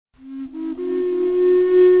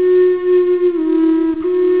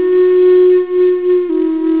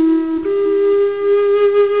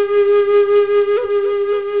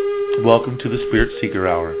welcome to the Spirit Seeker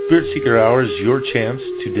Hour. Spirit Seeker Hour is your chance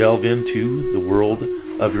to delve into the world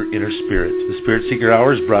of your inner spirit. The Spirit Seeker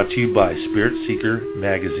Hour is brought to you by Spirit Seeker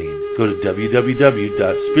Magazine. Go to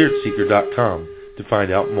www.spiritseeker.com to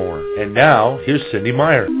find out more. And now, here's Cynde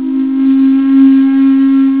Meyer.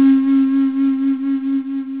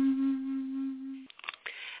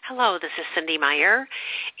 Hello, this is Cynde Meyer,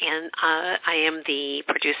 and I am the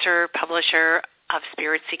producer, publisher of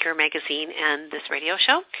Spirit Seeker Magazine and this radio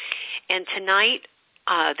show. And tonight,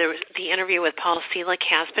 the interview with Paul Selig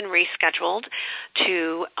has been rescheduled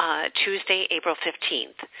to Tuesday, April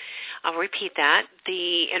 15th. I'll repeat that.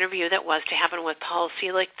 The interview that was to happen with Paul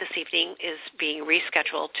Selig this evening is being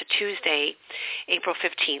rescheduled to Tuesday, April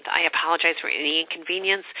 15th. I apologize for any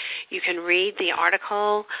inconvenience. You can read the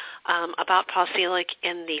article about Paul Selig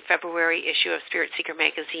in the February issue of Spirit Seeker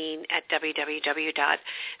Magazine at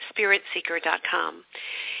www.spiritseeker.com.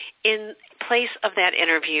 In place of that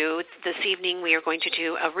interview, this evening we are going to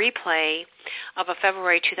do a replay of a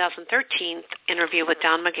February 2013 interview with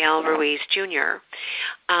Don Miguel Ruiz, Jr.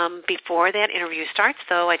 Before that interview starts,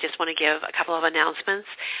 though, I just want to give a couple of announcements.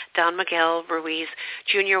 Don Miguel Ruiz,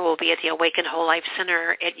 Jr. will be at the Awaken Whole Life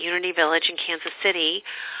Center at Unity Village in Kansas City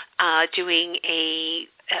doing a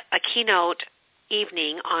keynote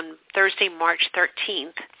evening on Thursday, March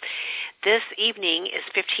 13th. This evening is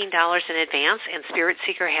 $15 in advance, and Spirit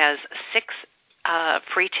Seeker has 6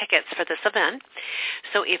 free tickets for this event.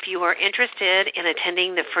 So if you are interested in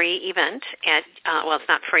attending the free event, well, it's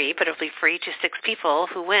not free, but it'll be free to 6 people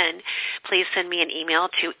who win, please send me an email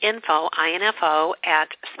to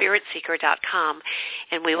info@spiritseeker.com,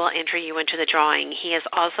 and we will enter you into the drawing. He is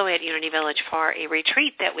also at Unity Village for a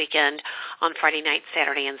retreat that weekend on Friday night,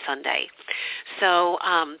 Saturday, and Sunday. So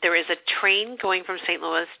there is a train going from St.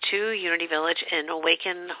 Louis to Unity Village, and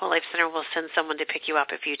Awaken Whole Life Center will send someone to pick you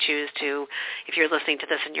up if you choose to, if you're listening to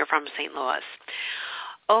this and you're from St. Louis.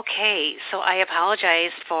 Okay, so I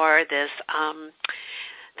apologize for this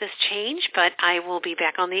change, but I will be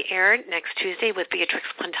back on the air next Tuesday with Beatrix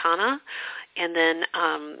Quintana, and then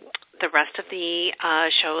the rest of the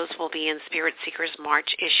shows will be in Spirit Seeker's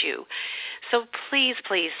March issue. So please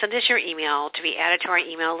send us your email to be added to our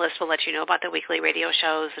email list. We'll let you know about the weekly radio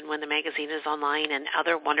shows and when the magazine is online and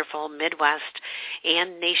other wonderful Midwest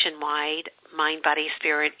and nationwide Mind, Body,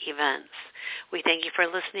 Spirit events. We thank you for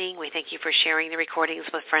listening. We thank you for sharing the recordings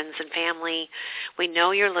with friends and family. We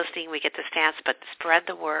know you're listening. We get the stats, but spread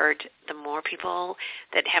the word. The more people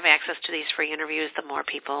that have access to these free interviews, the more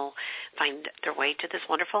people find their way to this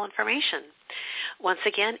wonderful information. Once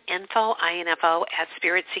again,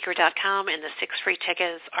 info@spiritseeker.com, and the 6 free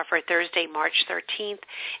tickets are for Thursday, March 13th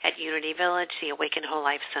at Unity Village, the Awaken Whole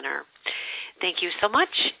Life Center. Thank you so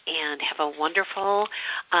much, and have a wonderful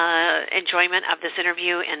enjoyment of this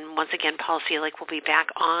interview. And once again, Paul Selig will be back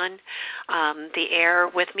on the air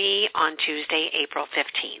with me on Tuesday, April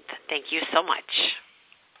 15th. Thank you so much.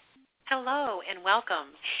 Hello, and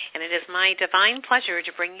welcome. And it is my divine pleasure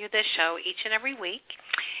to bring you this show each and every week,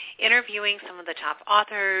 interviewing some of the top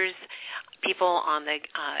authors, people on the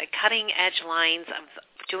cutting-edge lines of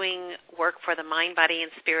doing work for the mind, body,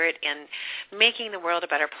 and spirit, and making the world a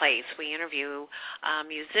better place. We interview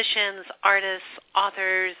musicians, artists,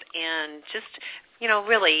 authors, and just,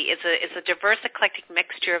 really, it's a diverse, eclectic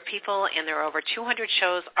mixture of people, and there are over 200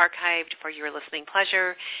 shows archived for your listening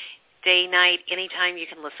pleasure. Day, night, anytime you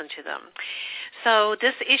can listen to them. So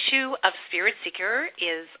this issue of Spirit Seeker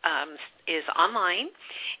is online,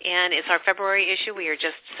 and it's our February issue. We are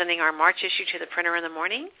just sending our March issue to the printer in the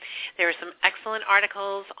morning. There are some excellent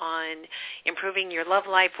articles on improving your love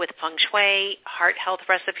life with feng shui, heart health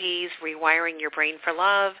recipes, rewiring your brain for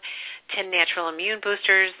love, 10 natural immune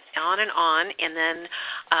boosters, on, and then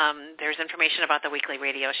there's information about the weekly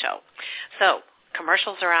radio show. So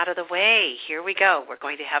commercials are out of the way. Here we go. We're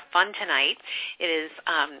going to have fun tonight.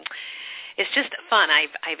 It's just fun.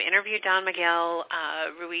 I've interviewed Don Miguel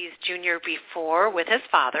Ruiz Jr. before with his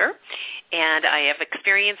father, and I have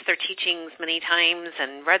experienced their teachings many times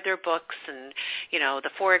and read their books and,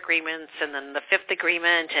 the 4 agreements and then the 5th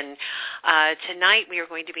agreement. And tonight we are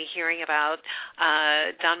going to be hearing about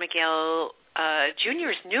Don Miguel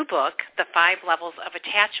Jr.'s new book, The 5 Levels of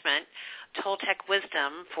Attachment, Toltec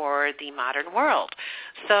Wisdom for the Modern World.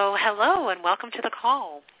 So hello and welcome to the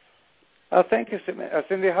call. Thank you, Cynde.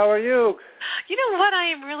 How are you? You know what? I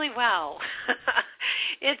am really well.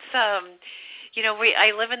 It's, I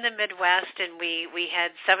live in the Midwest, and we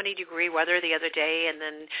had 70-degree weather the other day, and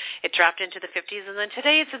then it dropped into the 50s, and then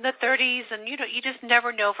today it's in the 30s, and, you just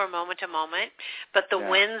never know from moment to moment. But the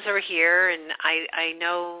winds are here, and I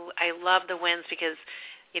know I love the winds because,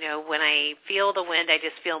 when I feel the wind, I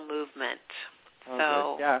just feel movement.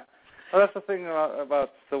 So, yeah. Well, that's the thing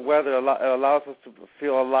about the weather. It allows us to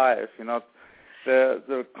feel alive.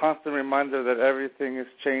 The constant reminder that everything is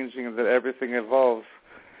changing and that everything evolves,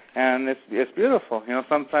 and it's beautiful.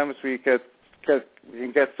 Sometimes we can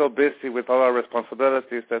get so busy with all our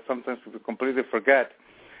responsibilities that sometimes we completely forget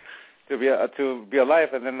to be alive.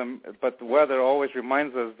 But the weather always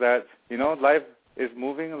reminds us that life is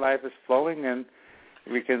moving, life is flowing, and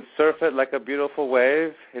we can surf it like a beautiful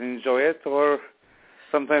wave and enjoy it, or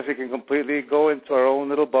sometimes we can completely go into our own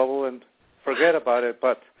little bubble and forget about it.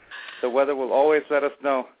 But the weather will always let us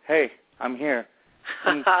know, hey, I'm here.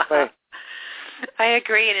 Come play. I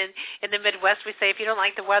agree. And in the Midwest, we say if you don't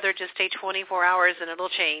like the weather, just stay 24 hours and it'll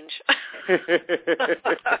change.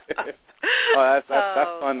 That's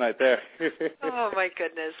fun right there. Oh, my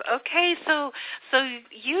goodness. Okay, so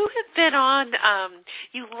you have been on,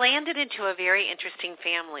 you landed into a very interesting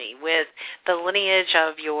family with the lineage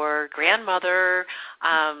of your grandmother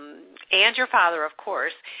and your father, of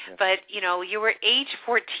course. Yeah. But, you were age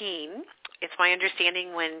 14. It's my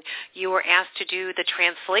understanding when you were asked to do the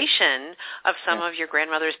translation of some of your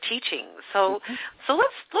grandmother's teachings. So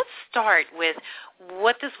let's start with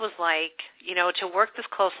what this was like, to work this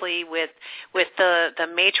closely with the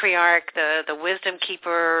matriarch, the wisdom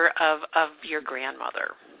keeper of your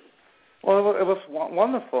grandmother. Well, it was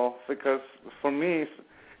wonderful because for me,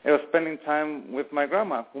 it was spending time with my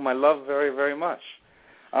grandma, whom I love very, very much.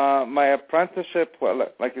 My apprenticeship,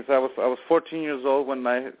 like you said, I was 14 years old when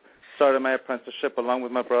I started my apprenticeship along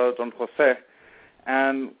with my brother, Don Jose.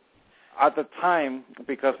 And at the time,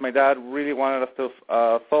 because my dad really wanted us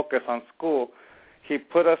to focus on school, he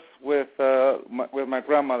put us with my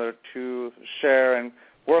grandmother to share and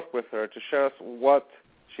work with her, to share us what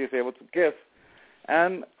she's able to give.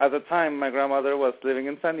 And at the time, my grandmother was living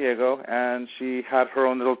in San Diego, and she had her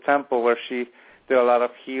own little temple where she did a lot of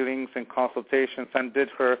healings and consultations and did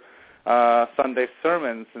her Sunday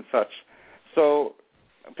sermons and such. So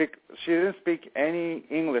she didn't speak any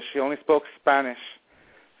English. She only spoke Spanish.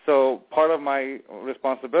 So part of my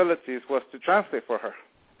responsibilities was to translate for her,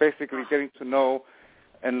 basically getting to know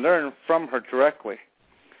and learn from her directly.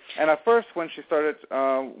 And at first, when she started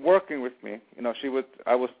working with me,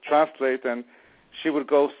 I would translate, and she would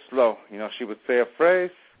go slow. She would say a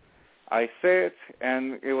phrase, I say it,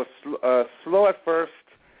 and it was slow at first.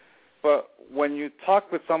 But when you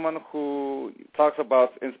talk with someone who talks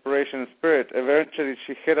about inspiration and spirit, eventually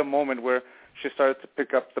she hit a moment where she started to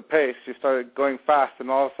pick up the pace. She started going fast, and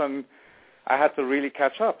all of a sudden I had to really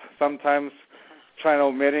catch up. Sometimes trying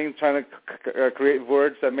to create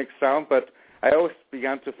words that make sound, but I always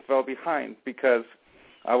began to fall behind because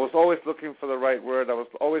I was always looking for the right word. I was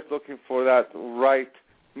always looking for that right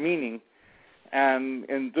meaning. And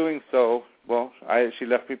in doing so, she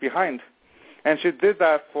left me behind. And she did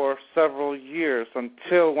that for several years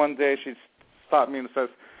until one day she stopped me and says,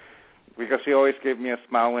 because she always gave me a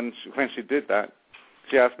smile when she did that,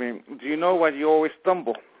 she asked me, do you know why you always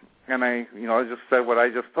stumble? And I just said what I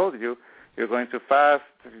just told you. You're going too fast.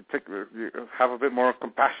 You have a bit more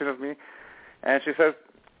compassion of me. And she said,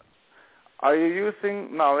 are you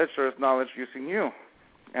using knowledge or is knowledge using you?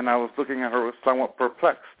 And I was looking at her somewhat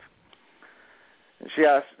perplexed. She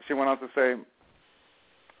went on to say,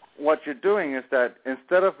 what you're doing is that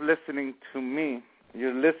instead of listening to me,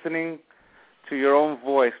 you're listening to your own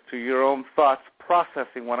voice, to your own thoughts,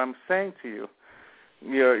 processing what I'm saying to you.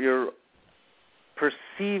 You're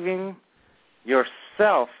perceiving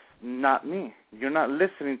yourself, not me. You're not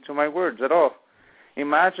listening to my words at all.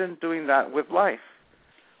 Imagine doing that with life.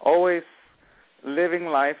 Always living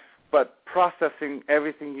life, but processing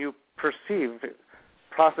everything you perceive,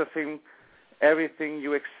 processing everything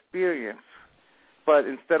you experience. But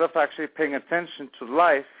instead of actually paying attention to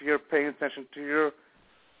life, you're paying attention to your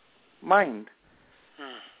mind.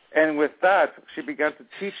 And with that, she began to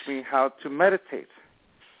teach me how to meditate.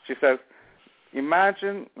 She says,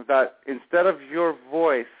 imagine that instead of your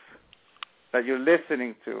voice that you're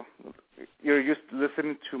listening to, you're used to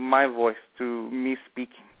listening to my voice, to me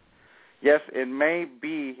speaking. Yes, it may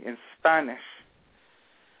be in Spanish,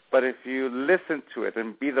 but if you listen to it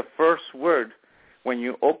and be the first word, when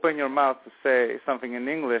you open your mouth to say something in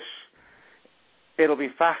English, it'll be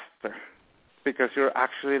faster because you're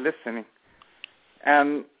actually listening.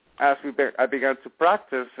 And as I began to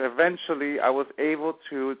practice, eventually I was able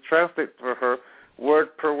to translate for her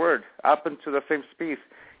word per word, up into the same speed.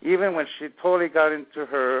 Even when she totally got into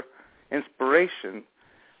her inspiration,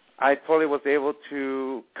 I totally was able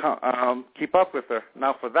to keep up with her.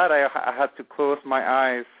 Now, for that, I had to close my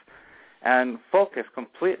eyes and focus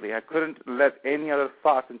completely. I couldn't let any other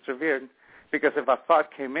thought interfere because if a thought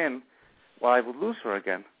came in, I would lose her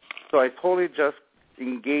again. So I totally just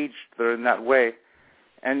engaged there in that way.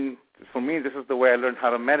 And for me, this is the way I learned how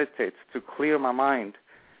to meditate, to clear my mind.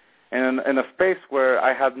 And in a space where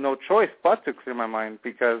I had no choice but to clear my mind,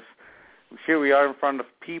 because here we are in front of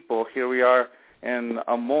people, here we are in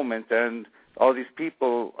a moment, and all these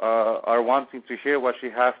people are wanting to hear what she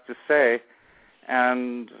has to say,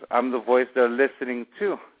 and I'm the voice they're listening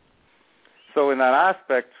to. So in that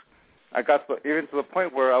aspect, I got even to the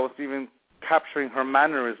point where I was even capturing her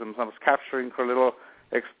mannerisms. I was capturing her little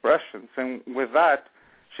expressions. And with that,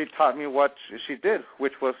 she taught me what she did,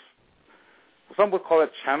 which was, some would call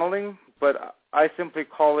it channeling, but I simply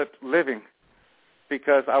call it living,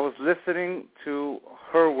 because I was listening to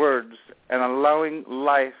her words and allowing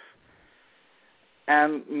life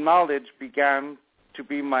and knowledge began to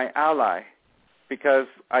be my ally, because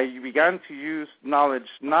I began to use knowledge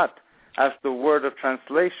not as the word of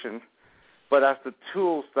translation, but as the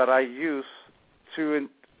tools that I use to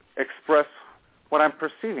express what I'm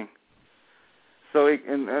perceiving. So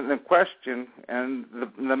in the question and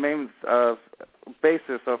the main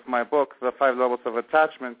basis of my book, The 5 Levels of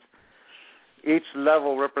Attachment, each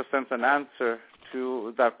level represents an answer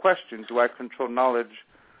to that question: do I control knowledge,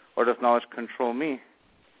 or does knowledge control me?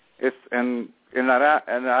 It's in that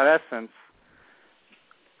essence,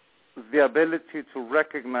 the ability to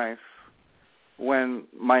recognize when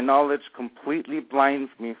my knowledge completely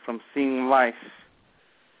blinds me from seeing life.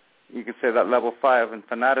 You could say that level 5 in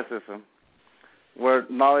fanaticism, where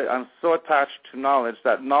knowledge, I'm so attached to knowledge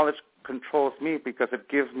that knowledge controls me because it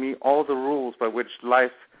gives me all the rules by which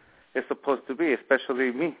life is supposed to be,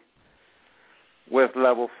 especially me. With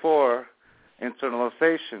level 4,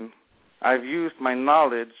 internalization, I've used my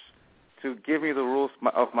knowledge to give me the rules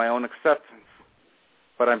of my own acceptance,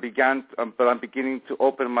 but I'm beginning to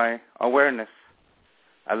open my awareness.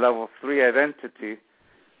 At level 3, identity,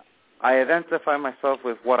 I identify myself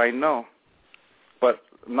with what I know, but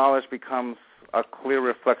knowledge becomes a clear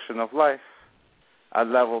reflection of life. At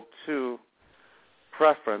level 2,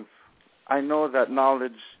 preference, I know that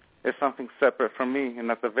knowledge is something separate from me,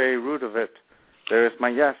 and at the very root of it, there is my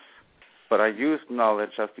yes, but I use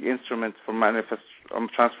knowledge as the instrument for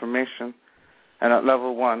transformation. And at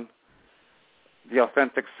level 1, the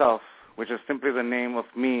authentic self, which is simply the name of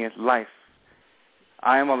me, is life.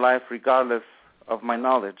 I am alive regardless of my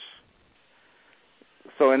knowledge.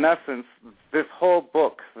 So in essence, this whole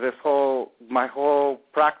book, my whole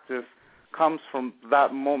practice comes from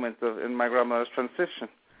that moment in my grandmother's transition.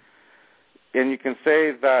 And you can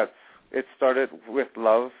say that it started with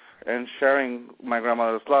love and sharing my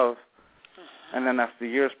grandmother's love. And then as the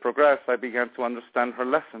years progressed, I began to understand her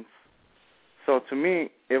lessons. So to me,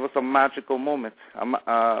 it was a magical moment,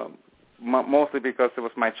 mostly because it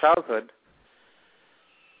was my childhood,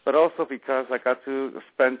 but also because I got to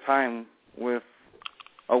spend time with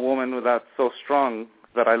a woman that's so strong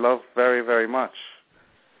that I love very, very much.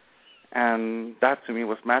 And that to me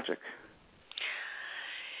was magic.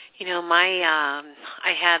 You know, I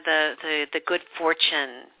had the good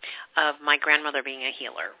fortune of my grandmother being a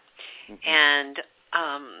healer, mm-hmm. and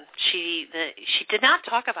she did not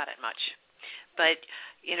talk about it much, but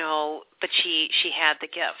she had the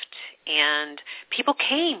gift, and people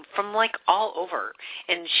came from like all over,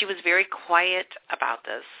 and she was very quiet about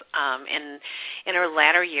this. In her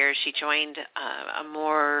latter years, she joined a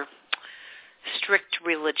more strict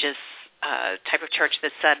religious type of church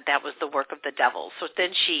that said that was the work of the devil. So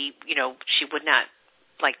then she would not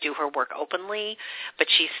like do her work openly, but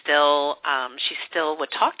she still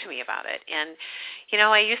would talk to me about it. And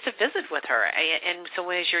I used to visit with her. And so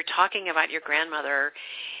as you're talking about your grandmother,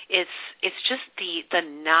 it's just the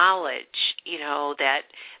knowledge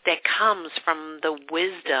that comes from the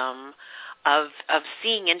wisdom of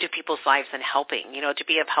seeing into people's lives and helping, to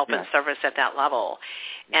be of help and service at that level.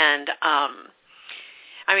 And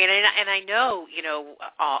I know,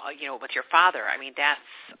 with your father,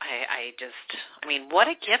 what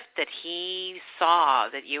a gift that he saw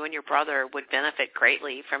that you and your brother would benefit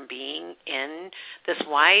greatly from being in this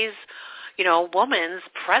wise, woman's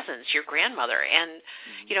presence, your grandmother. And,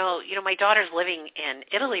 my daughter's living in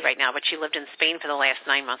Italy right now, but she lived in Spain for the last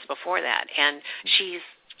 9 months before that. And she's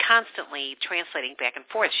constantly translating back and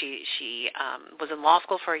forth. She was in law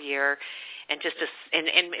school for a year, and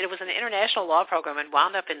it was an international law program, and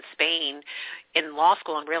wound up in Spain in law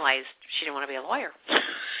school and realized she didn't want to be a lawyer.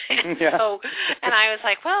 And I was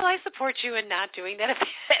like, well, I support you in not doing that if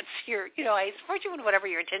that's I support you in whatever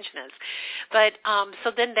your intention is. But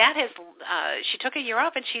so then that has she took a year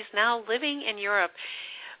off, and she's now living in Europe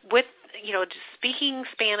with speaking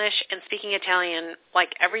Spanish and speaking Italian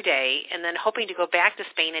like every day, and then hoping to go back to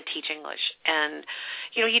Spain and teach English. And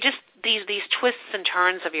you just these twists and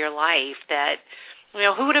turns of your life that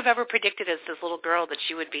Who would have ever predicted as this little girl that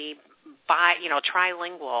she would be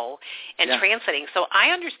trilingual and translating? So I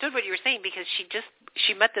understood what you were saying, because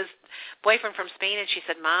she met this boyfriend from Spain, and she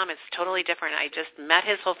said, Mom, it's totally different. I just met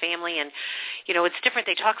his whole family, and, it's different.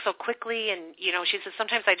 They talk so quickly, and, she said,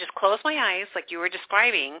 sometimes I just close my eyes, like you were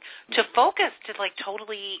describing, to focus, to, like,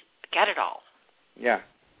 totally get it all. Yeah.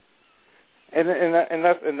 And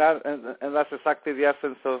that's exactly the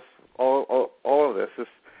essence of all of this, is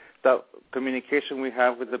that communication we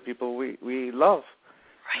have with the people we love.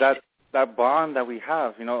 Right. That bond that we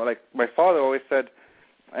have, like my father always said,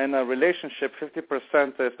 in a relationship,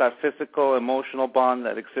 50% is that physical, emotional bond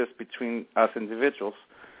that exists between us individuals.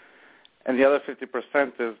 And the other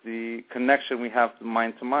 50% is the connection we have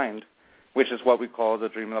mind to mind, which is what we call the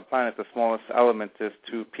dream of the planet. The smallest element is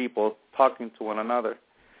two people talking to one another.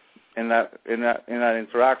 In that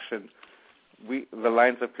interaction, the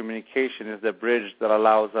lines of communication is the bridge that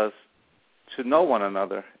allows us to know one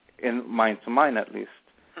another, in mind to mind at least.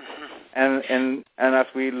 And as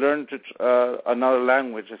we learn another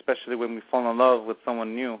language, especially when we fall in love with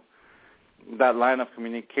someone new, that line of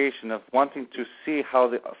communication of wanting to see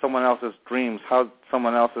how someone else's dreams, how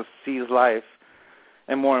someone else sees life,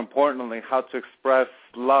 and more importantly, how to express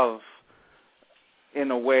love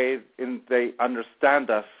in a way they understand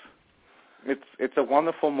us, it's a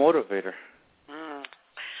wonderful motivator.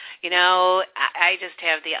 I just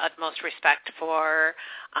have the utmost respect for,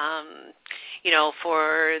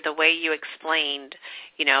 for the way you explained,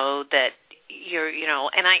 that you're,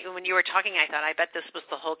 and when you were talking, I thought, I bet this was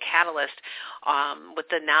the whole catalyst, with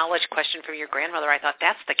the knowledge question from your grandmother. I thought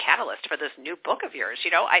that's the catalyst for this new book of yours.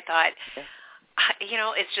 I thought,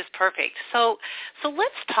 it's just perfect. So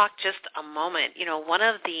let's talk just a moment. One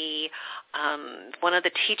of the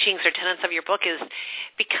teachings or tenets of your book is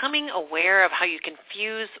becoming aware of how you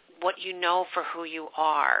confuse what you know for who you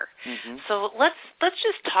are. Mm-hmm. So let's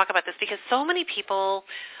just talk about this, because so many people,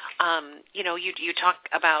 you talk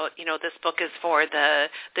about, this book is for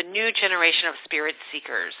the new generation of spirit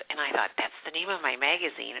seekers, and I thought that's the name of my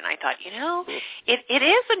magazine, and I thought, it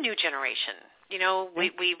is a new generation.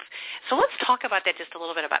 So let's talk about that just a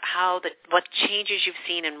little bit, about what changes you've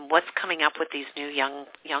seen and what's coming up with these new young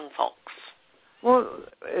folks. Well,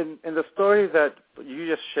 in the story that you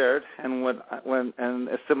just shared, and and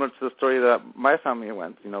it's similar to the story that my family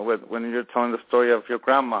went. When you're telling the story of your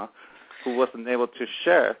grandma, who wasn't able to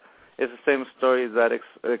share, it's the same story that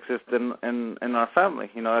exists in our family.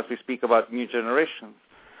 As we speak about new generations,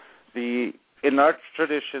 in our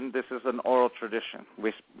tradition, this is an oral tradition,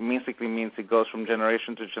 which basically means it goes from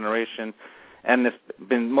generation to generation, and it's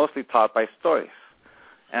been mostly taught by stories.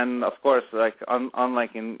 And, of course,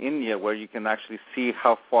 unlike in India, where you can actually see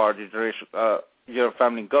how far your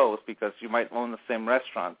family goes, because you might own the same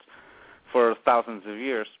restaurant for thousands of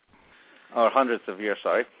years, or hundreds of years,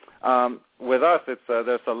 sorry. With us,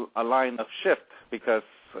 there's a line of shift, because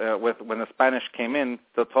when the Spanish came in,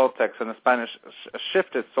 the Toltecs and the Spanish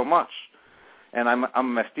shifted so much. And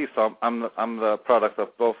I'm mestizo. I'm the product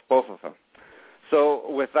of both of them. So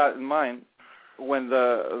with that in mind, when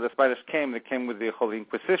the Spanish came, they came with the Holy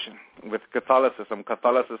Inquisition, with Catholicism.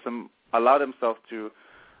 Catholicism allowed himself to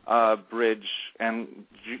bridge and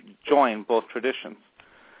join both traditions.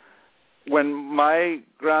 When my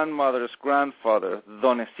grandmother's grandfather,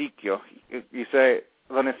 Don Ezequiel, you say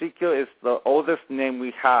Don Ezequiel is the oldest name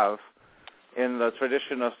we have in the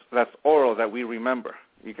tradition that's oral that we remember.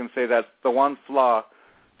 You can say that's the one flaw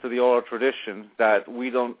to the oral tradition, that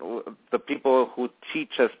the people who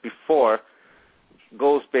teach us before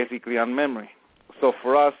goes basically on memory. So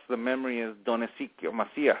for us, the memory is Don Ezequiel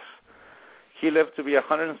Macías. He lived to be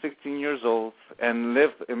 116 years old and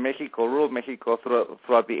lived in Mexico, rural Mexico,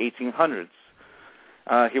 throughout the 1800s.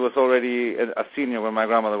 He was already a senior when my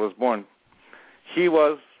grandmother was born. He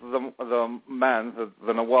was the man,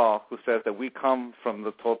 the Nahual, who says that we come from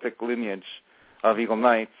the Toltec lineage of Eagle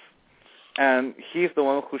Knights, and he's the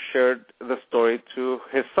one who shared the story to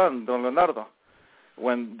his son, Don Leonardo.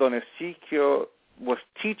 When Don Ezequiel was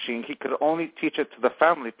teaching, he could only teach it to the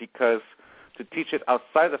family, because to teach it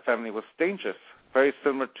outside the family was dangerous, very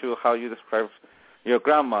similar to how you described your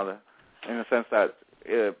grandmother, in the sense that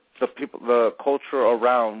the culture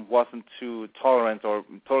around wasn't too tolerant or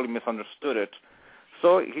totally misunderstood it.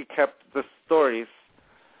 So he kept the stories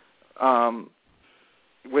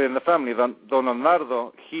within the family. Don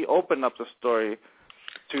Leonardo, he opened up the story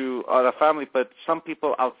to the family, but some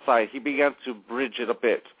people outside. He began to bridge it a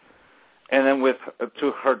bit. And then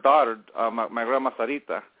to her daughter, my grandma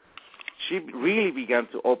Sarita, she really began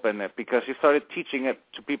to open it, because she started teaching it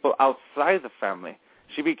to people outside the family.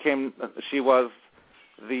 She was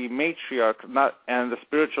the matriarch and the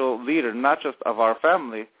spiritual leader, not just of our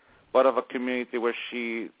family, but of a community where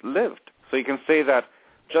she lived. So you can say that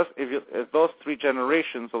just if those 3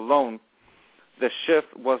 generations alone, the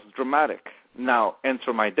shift was dramatic. Now,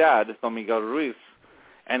 enter my dad, Don Miguel Ruiz,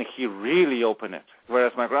 and he really opened it.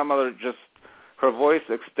 Whereas my grandmother her voice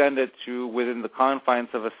extended to within the confines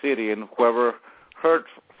of a city, and whoever heard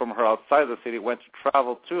from her outside the city went to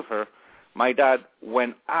travel to her. My dad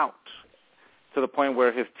went out to the point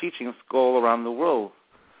where his teachings go around the world.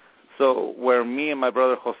 So where me and my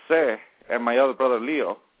brother Jose and my other brother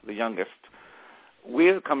Leo, the youngest,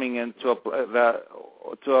 we're coming into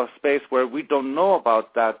a space where we don't know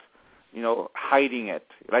about that, hiding it.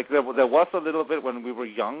 Like there was a little bit when we were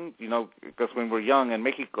young, because when we were young in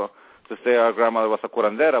Mexico, to say our grandmother was a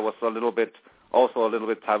curandera was also a little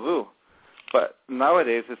bit taboo. But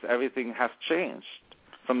nowadays, everything has changed.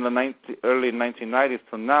 From the early 1990s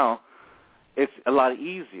to now, it's a lot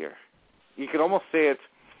easier. You can almost say it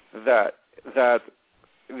that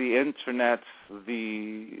the internet,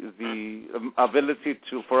 the ability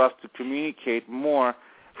for us to communicate more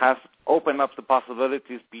has opened up the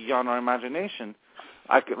possibilities beyond our imagination.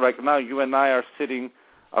 Right now, you and I are sitting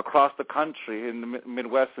across the country in the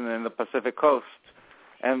Midwest and in the Pacific Coast,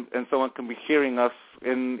 and someone can be hearing us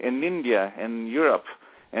in India, in Europe,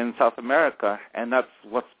 in South America, and that's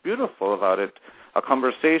what's beautiful about it. A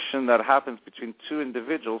conversation that happens between 2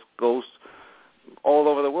 individuals goes all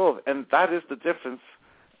over the world, and that is the difference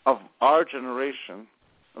of our generation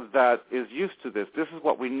that is used to this. This is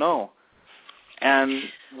what we know, and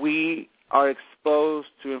we are exposed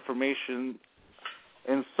to information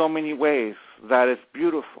in so many ways that is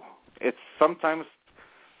beautiful. It's sometimes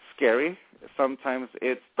scary, sometimes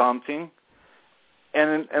it's daunting,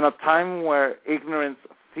 and in a time where ignorance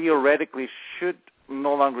theoretically should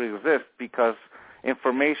no longer exist because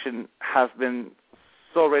information has been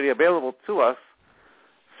so readily available to us,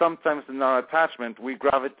 sometimes in our attachment we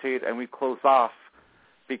gravitate and we close off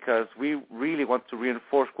because we really want to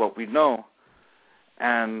reinforce what we know,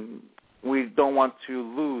 and we don't want to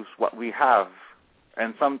lose what we have.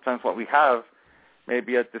 And sometimes what we have may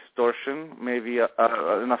be a distortion, maybe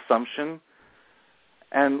an assumption,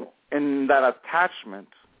 and in that attachment,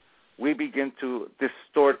 we begin to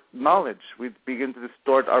distort knowledge. We begin to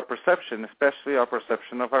distort our perception, especially our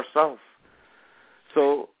perception of ourselves.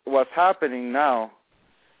 So what's happening now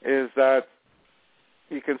is that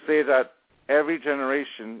you can say that every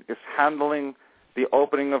generation is handling the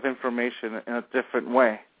opening of information in a different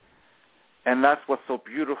way. And that's what's so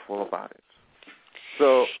beautiful about it.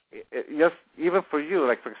 So yes, even for you,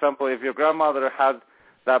 like for example, if your grandmother had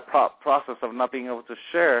that process of not being able to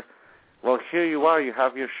share, well, here you are, you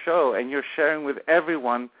have your show, and you're sharing with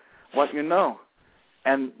everyone what you know.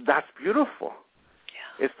 And that's beautiful.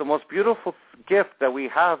 Yeah. It's the most beautiful gift that we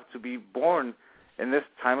have to be born in this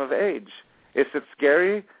time of age. Is it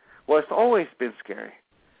scary? Well, it's always been scary.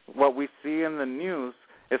 What we see in the news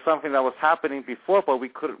is something that was happening before, but we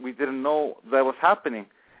didn't know that was happening.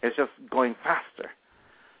 It's just going faster.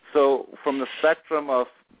 So from the spectrum of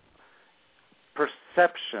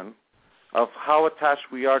perception of how attached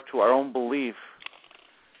we are to our own belief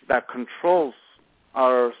that controls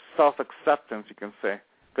our self-acceptance, you can say,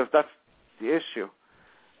 because that's the issue.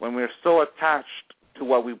 When we're so attached to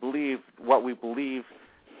what we believe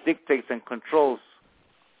dictates and controls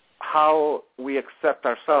how we accept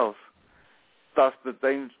ourselves. Thus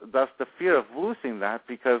the fear of losing that,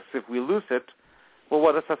 because if we lose it, well,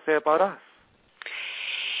 what does that say about us?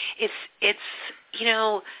 It's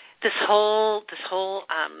this whole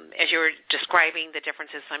as you were describing the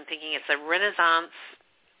differences, I'm thinking it's a Renaissance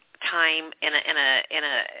time in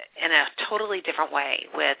a totally different way.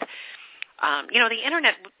 With the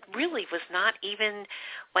internet really was not even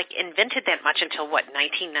invented that much until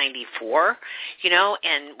 1994,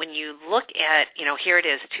 and when you look at here it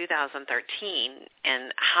is 2013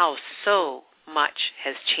 and how so much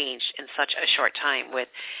has changed in such a short time with,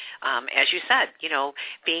 as you said,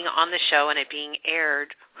 being on the show and it being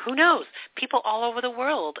aired. Who knows? People all over the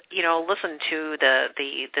world, listen to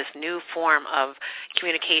this new form of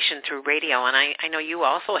communication through radio. And I know you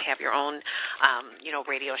also have your own,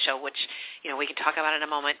 radio show, which, we can talk about in a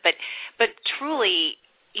moment. But truly,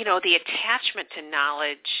 the attachment to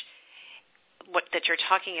knowledge, that you're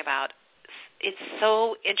talking about, it's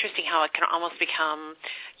so interesting how it can almost become,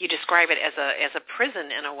 you describe it as a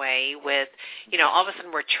prison in a way with, all of a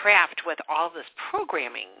sudden we're trapped with all this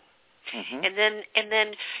programming. Mm-hmm. And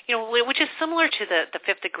then, which is similar to the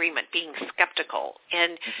Fifth Agreement, being skeptical.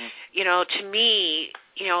 And, to me,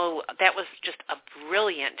 that was just a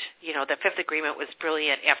brilliant, the Fifth Agreement was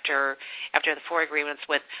brilliant after the Four Agreements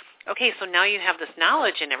with Okay, so now you have this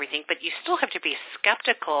knowledge and everything, but you still have to be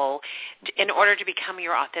skeptical in order to become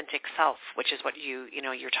your authentic self, which is what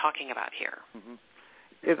you're talking about here. Mm-hmm.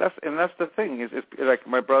 That's the thing. It's like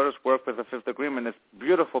my brother's work with the Fifth Agreement is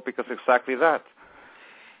beautiful because exactly that.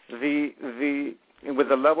 With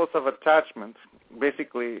the levels of attachment,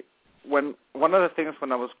 basically, one of the things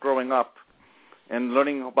when I was growing up and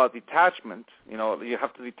learning about detachment, you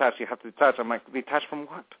have to detach. I'm like, detach from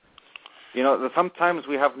what? Sometimes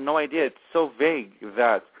we have no idea. It's so vague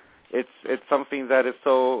that it's something that is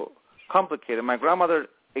so complicated. My grandmother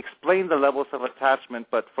explained the levels of attachment,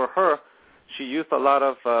 but for her, she used a lot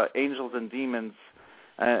of angels and demons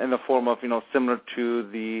in the form of, similar to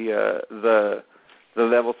the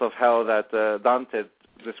levels of hell that Dante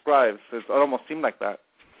describes. It almost seemed like that,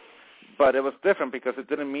 but it was different because it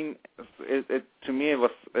didn't mean it to me.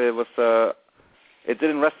 It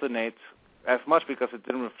didn't resonate as much because it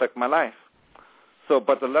didn't reflect my life. So,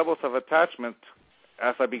 but the levels of attachment,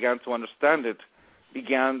 as I began to understand it,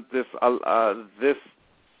 began this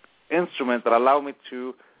instrument that allowed me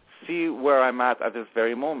to see where I'm at this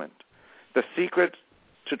very moment. The secret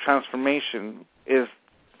to transformation is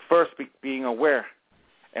first being aware.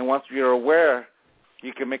 And once you're aware,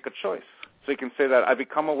 you can make a choice. So you can say that I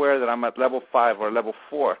become aware that I'm at level 5 or level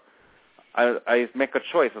 4. I make a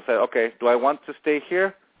choice. I say, okay, do I want to stay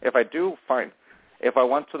here? If I do, fine. If I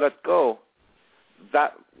want to let go,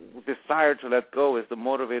 that desire to let go is the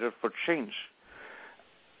motivator for change.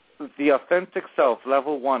 The authentic self,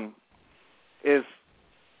 level 1, is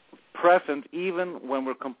present even when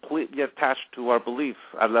we're completely attached to our beliefs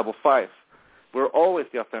at level 5. We're always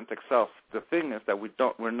the authentic self. The thing is that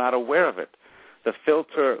we're not aware of it. The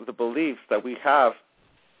filter, the beliefs that we have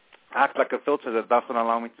act like a filter that doesn't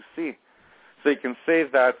allow me to see. So you can say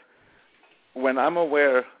that when I'm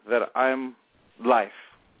aware that I'm life,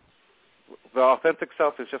 the authentic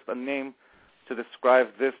self is just a name to describe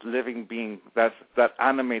this living being that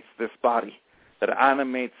animates this body, that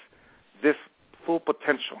animates this full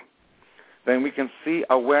potential. Then we can see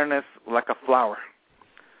awareness like a flower.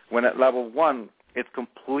 When at level 1, it's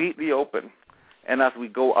completely open. And as we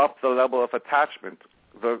go up the level of attachment,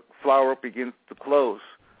 the flower begins to close,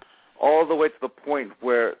 all the way to the point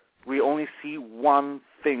where we only see one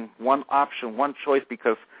thing, one option, one choice,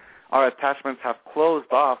 because our attachments have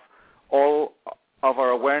closed off all of our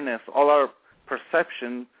awareness, all our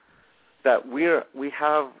perception that we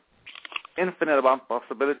have infinite amount of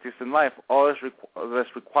possibilities in life. All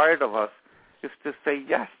that's required of us is to say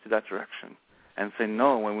yes to that direction and say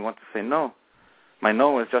no when we want to say no. My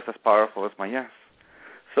no is just as powerful as my yes.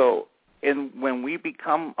 So when we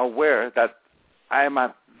become aware that I am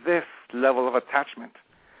at this level of attachment,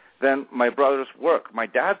 then my brother's work, my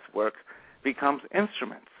dad's work, becomes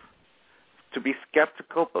instruments to be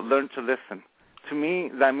skeptical but learn to listen. To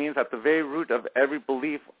me, that means at the very root of every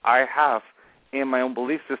belief I have in my own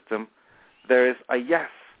belief system, there is a yes.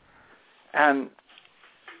 And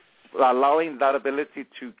allowing that ability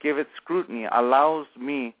to give it scrutiny allows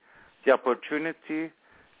me the opportunity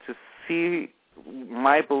to see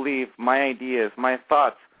my belief, my ideas, my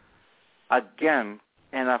thoughts again.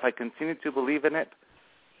 And if I continue to believe in it,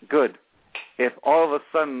 good. If all of a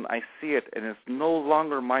sudden I see it and it's no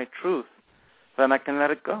longer my truth, then I can let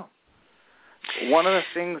it go. One of the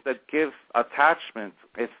things that gives attachment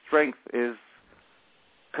its strength is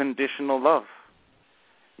conditional love.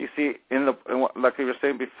 You see, like we were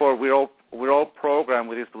saying before, we're all programmed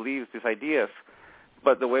with these beliefs, these ideas,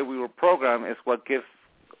 but the way we were programmed is what gives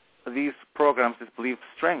these programs, these beliefs,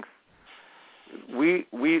 strength. We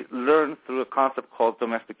learn through a concept called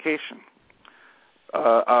domestication,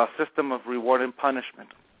 a system of reward and punishment.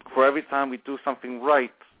 For every time we do something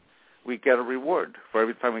right, we get a reward. For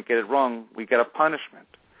every time we get it wrong, we get a punishment.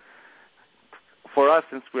 For us,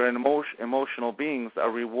 since we're emotional beings, a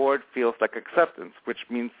reward feels like acceptance, which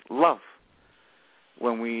means love.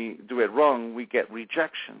 When we do it wrong, we get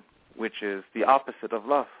rejection, which is the opposite of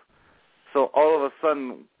love. So all of a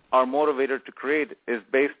sudden, our motivator to create is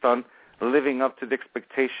based on living up to the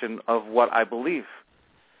expectation of what I believe.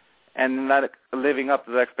 And in that living up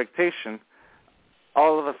to the expectation,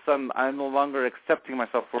 all of a sudden, I'm no longer accepting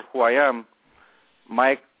myself for who I am.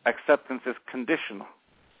 My acceptance is conditional.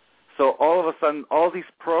 So all of a sudden, all these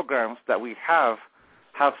programs that we have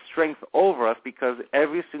strength over us because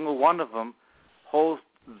every single one of them holds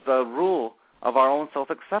the rule of our own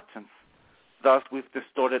self-acceptance. Thus, we've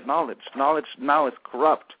distorted knowledge. Knowledge now is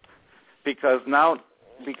corrupt because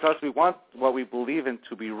we want what we believe in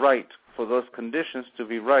to be right, for those conditions to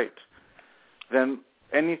be right, then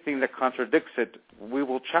anything that contradicts it, we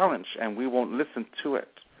will challenge and we won't listen to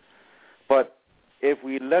it. But if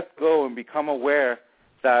we let go and become aware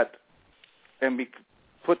that and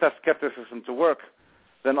put that skepticism to work,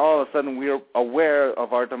 then all of a sudden we are aware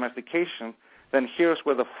of our domestication. Then here's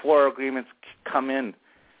where the 4 agreements come in.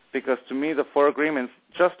 Because to me, the 4 agreements,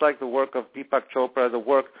 just like the work of Deepak Chopra, the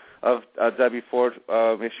work of Debbie Ford,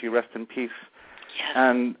 may she rest in peace,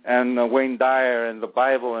 and Wayne Dyer, and the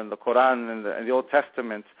Bible, and the Quran, and the Old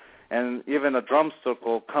Testament, and even a drum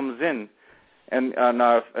circle comes in, and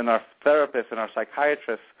our therapists and our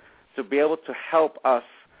psychiatrists to be able to help us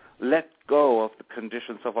let go of the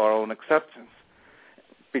conditions of our own acceptance.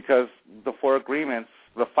 Because the 4 agreements,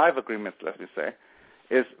 the 5 agreements, let me say,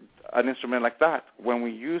 is an instrument like that. When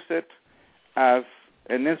we use it as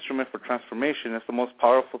an instrument for transformation, it's the most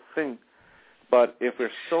powerful thing. But if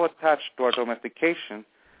we're so attached to our domestication,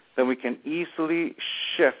 then we can easily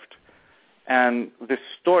shift and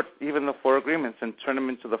distort even the 4 agreements and turn them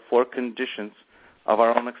into the 4 conditions of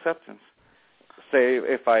our own acceptance. Say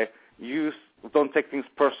if I don't take things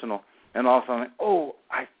personal, and all of a sudden, oh,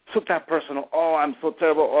 I took that personal, oh, I'm so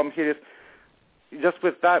terrible, oh, I'm hideous. Just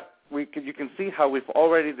with that, you can see how we've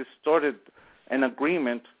already distorted an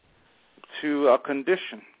agreement to a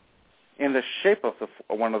condition in the shape of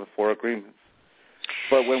one of the 4 agreements.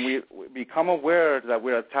 But when we become aware that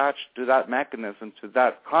we're attached to that mechanism, to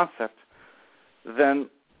that concept, then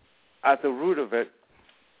at the root of it,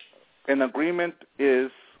 an agreement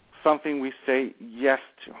is something we say yes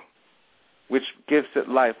to, which gives it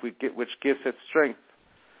life, which gives it strength.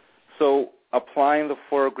 So applying the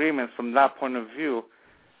 4 agreements from that point of view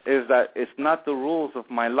is that it's not the rules of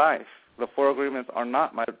my life. The 4 agreements are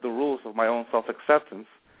not the rules of my own self-acceptance,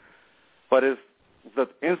 but is the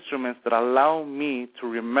instruments that allow me to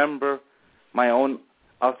remember my own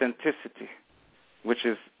authenticity, which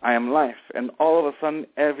is I am life. And all of a sudden,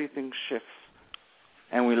 everything shifts,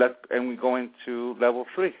 and we go into level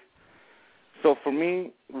 3. So for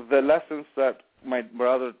me, the lessons that my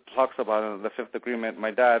brother talks about in the 5th agreement,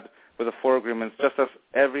 my dad with the 4 agreements, just as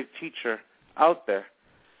every teacher out there,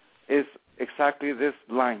 is exactly this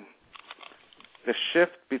line. The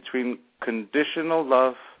shift between conditional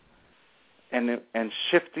love and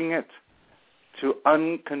shifting it to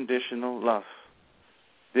unconditional love.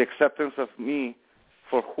 The acceptance of me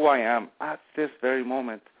for who I am at this very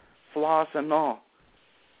moment, flaws and all,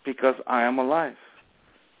 because I am alive.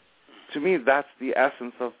 To me, that's the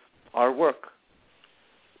essence of our work.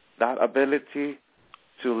 That ability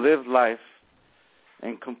to live life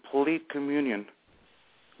in complete communion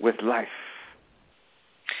with life.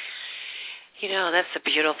 That's a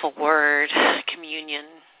beautiful word, communion.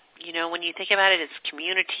 When you think about it, it's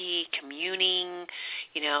community, communing,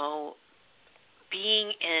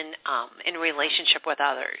 being in relationship with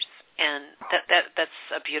others. And that's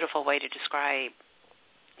a beautiful way to describe,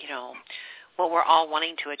 what we're all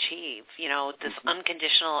wanting to achieve, this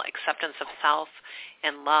unconditional acceptance of self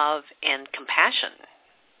and love and compassion.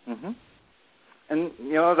 Mm-hmm. And,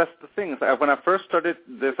 that's the thing. When I first started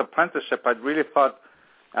this apprenticeship, I really thought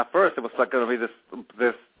at first it was like going to be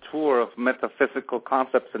this tour of metaphysical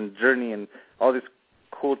concepts and journey and all these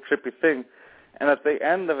cool, trippy things. And at the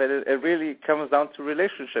end of it, it really comes down to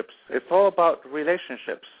relationships. It's all about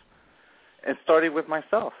relationships. And starting with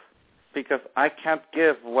myself, because I can't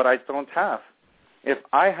give what I don't have. If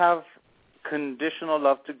I have conditional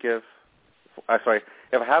love to give, if I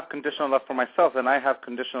have conditional love for myself, then I have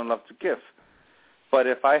conditional love to give. But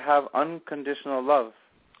if I have unconditional love,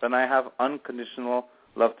 then I have unconditional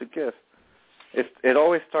love to give. It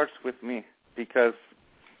always starts with me, because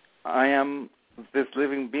I am this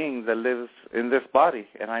living being that lives in this body,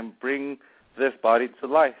 and I bring this body to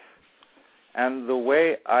life. And the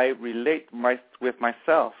way I relate with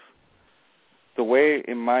myself, the way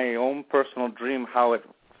in my own personal dream how it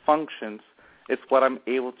functions, it's what I'm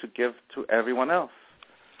able to give to everyone else.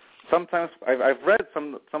 Sometimes I've read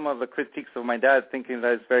some of the critiques of my dad, thinking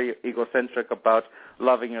that it's very egocentric about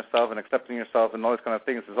loving yourself and accepting yourself and all these kind of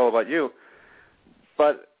things. It's all about you.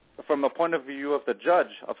 But from the point of view of the judge,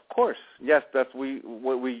 of course, yes, that we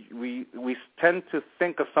tend to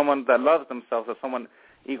think of someone that loves themselves as someone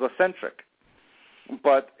egocentric.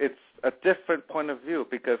 But it's a different point of view,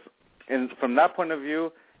 because from that point of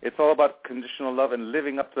view, it's all about conditional love and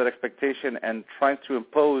living up to that expectation and trying to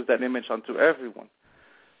impose that image onto everyone.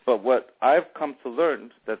 But what I've come to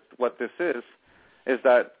learn, that what this is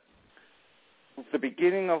that the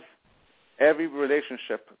beginning of every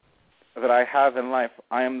relationship that I have in life,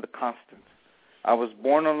 I am the constant. I was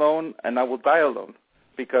born alone, and I will die alone,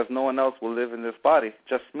 because no one else will live in this body,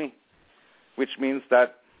 just me, which means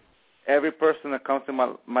that every person that comes in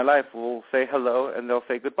my life will say hello, and they'll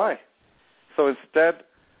say goodbye. So instead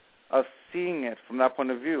of seeing it from that point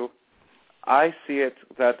of view, I see it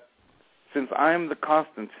that since I am the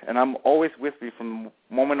constant and I'm always with me from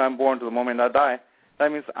the moment I'm born to the moment I die,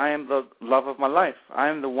 that means I am the love of my life. I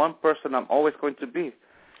am the one person I'm always going to be.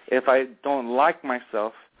 If I don't like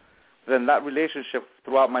myself, then that relationship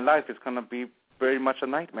throughout my life is going to be very much a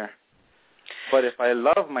nightmare. But if I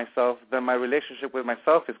love myself, then my relationship with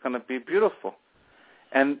myself is going to be beautiful.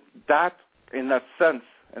 And that, in that sense,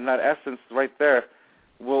 in that essence right there,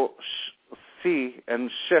 will see and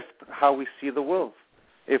shift how we see the world.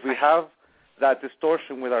 If we have that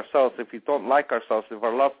distortion with ourselves, if we don't like ourselves, if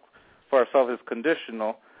our love for ourselves is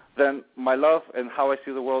conditional, then my love and how I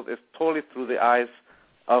see the world is totally through the eyes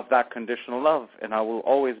of that conditional love, and I will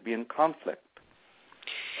always be in conflict.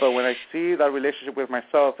 So when I see that relationship with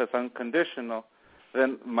myself as unconditional,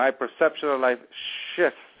 then my perception of life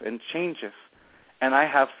shifts and changes, and I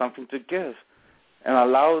have something to give, and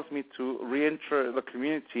allows me to re-enter the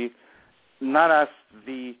community not as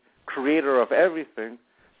the creator of everything,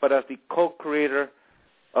 but as the co-creator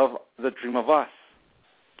of the dream of us.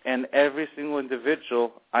 And every single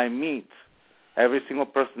individual I meet, every single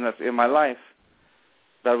person that's in my life,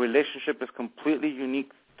 that relationship is completely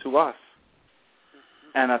unique to us.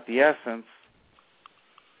 And at the essence,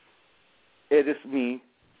 it is me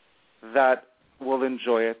that will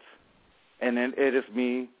enjoy it, and it is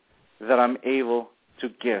me that I'm able to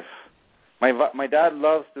give. My dad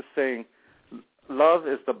loves this saying, love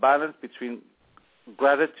is the balance between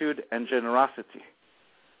gratitude and generosity.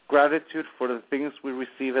 Gratitude for the things we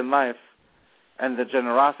receive in life, and the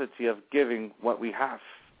generosity of giving what we have.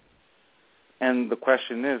 And the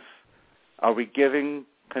question is, are we giving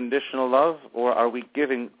conditional love, or are we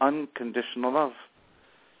giving unconditional love?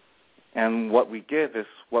 And what we give is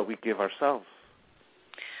what we give ourselves.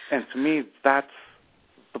 And to me, that's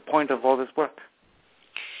the point of all this work.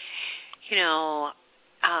 You know,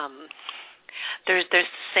 there's this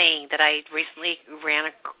saying that I recently ran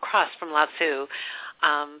across from Lao Tzu.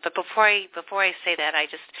 But before I say that, I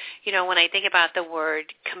just, you know, when I think about the word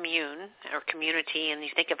commune or community, and you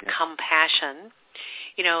think of compassion,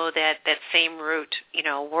 you know, that same root, you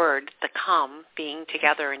know, word, the come, being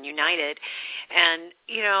together and united. And,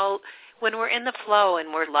 you know, when we're in the flow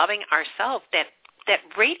and we're loving ourselves, that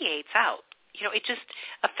radiates out. You know, it just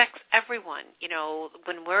affects everyone. You know,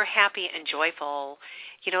 when we're happy and joyful,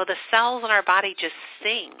 you know, the cells in our body just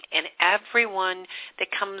sing, and everyone that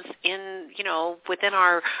comes in, you know, within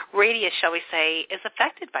our radius, shall we say, is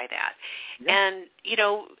affected by that. Yeah. And, you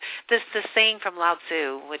know, this saying from Lao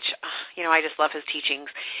Tzu, which, you know, I just love his teachings.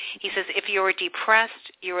 He says, if you are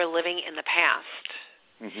depressed, you are living in the past.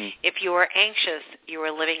 Mm-hmm. If you are anxious, you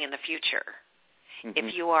are living in the future. Mm-hmm.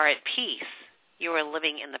 If you are at peace, you are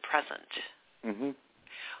living in the present. Mm-hmm.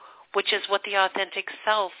 Which is what the authentic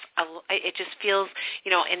self, it just feels,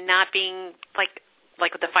 you know, and not being like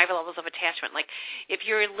with the 5 levels of attachment. Like, if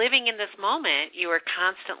you're living in this moment, you are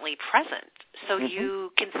constantly present. So mm-hmm.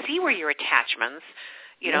 you can see where your attachments,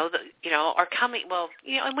 you know, are coming. Well,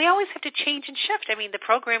 you know, and we always have to change and shift. I mean, the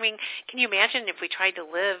programming, can you imagine if we tried to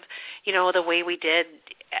live, you know, the way we did,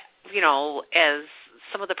 you know, as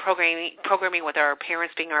some of the programming with our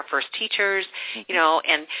parents being our first teachers, you know,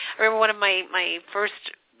 and I remember one of my first,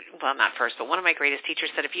 well, not first, but one of my greatest teachers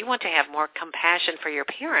said, if you want to have more compassion for your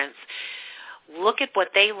parents, look at what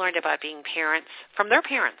they learned about being parents from their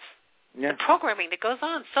parents. Yeah. The programming that goes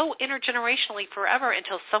on so intergenerationally forever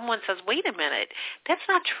until someone says, wait a minute, that's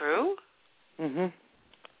not true. Mm-hmm.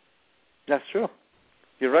 That's true.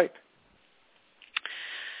 You're right.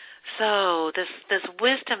 So this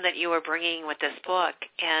wisdom that you are bringing with this book,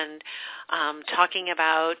 and talking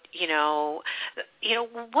about, you know,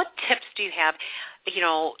 what tips do you have, you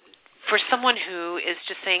know, for someone who is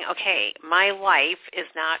just saying, okay, my life is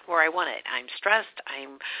not where I want it. I'm stressed.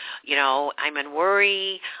 I'm in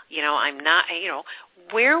worry. You know, I'm not. You know,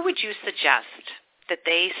 where would you suggest that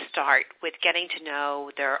they start with getting to know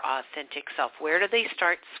their authentic self? Where do they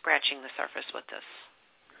start scratching the surface with this?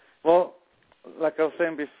 Well, like I was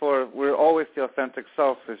saying before, we're always the authentic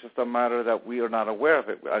self. It's just a matter that we are not aware of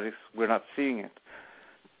it. At least we're not seeing it.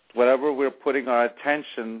 Whatever we're putting our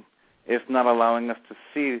attention is not allowing us to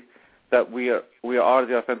see that we are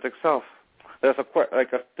the authentic self. There's a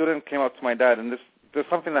student came up to my dad, and there's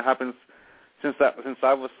something that happens since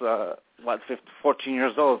I was 14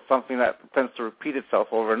 years old. Something that tends to repeat itself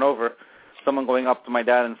over and over. Someone going up to my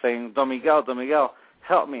dad and saying, Don Miguel,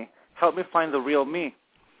 help me find the real me.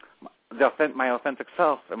 My authentic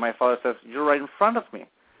self. And my father says, you're right in front of me.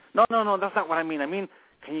 No, that's not what I mean. I mean,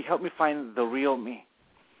 can you help me find the real me?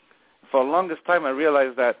 For the longest time, I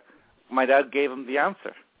realized that my dad gave him the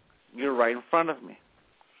answer. You're right in front of me.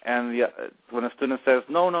 And when a student says,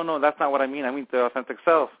 no, that's not what I mean the authentic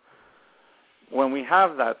self, when we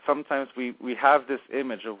have that, sometimes we have this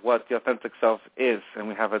image of what the authentic self is, and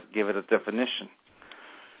we have to give it a definition.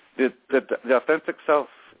 The authentic self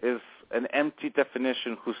is an empty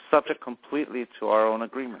definition who's subject completely to our own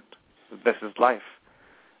agreement. This is life.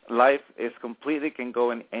 Life is completely can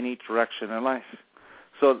go in any direction in life.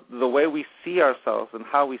 So the way we see ourselves and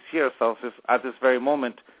how we see ourselves is at this very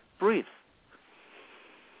moment, breathe.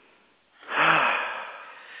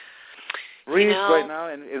 Breathe right now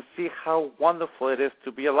and see how wonderful it is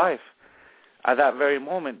to be alive. At that very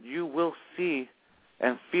moment, you will see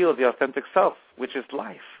and feel the authentic self, which is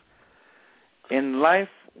life. In life,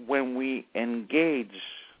 when we engage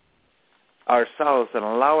ourselves and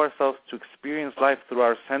allow ourselves to experience life through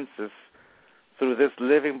our senses, through this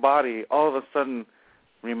living body, all of a sudden,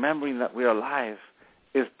 remembering that we're alive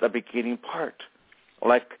is the beginning part.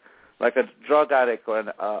 Like a drug addict or an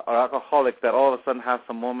alcoholic that all of a sudden has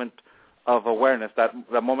a moment of awareness, that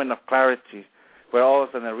moment of clarity, where all of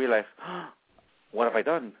a sudden I realize, what have I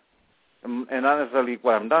done? And not necessarily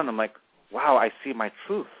what I've done. I'm like, wow, I see my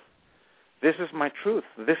truth. This is my truth.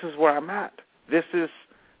 This is where I'm at. This is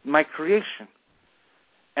my creation.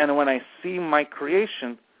 And when I see my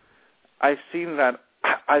creation, I've seen that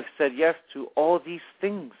I've said yes to all these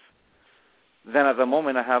things. Then at the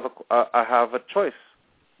moment I have a choice.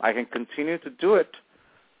 I can continue to do it,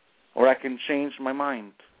 or I can change my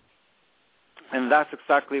mind. And that's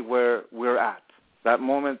exactly where we're at. That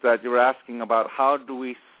moment that you're asking about, how do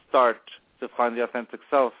we start to find the authentic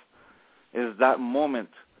self, is that moment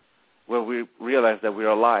where we realize that we're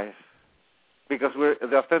alive. Because we're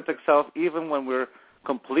the authentic self, even when we're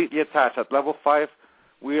completely attached. At level 5,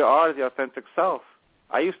 we are the authentic self.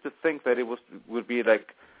 I used to think that it would be like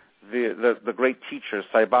the great teachers,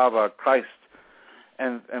 Sai Baba, Christ,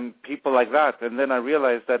 and people like that. And then I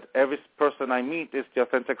realized that every person I meet is the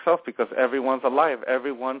authentic self, because everyone's alive.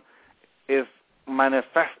 Everyone is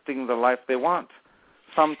manifesting the life they want,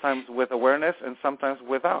 sometimes with awareness and sometimes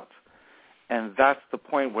without. And that's the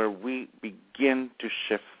point where we begin to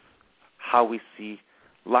shift how we see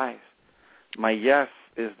life. My yes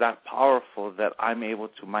is that powerful that I'm able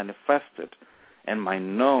to manifest it. And my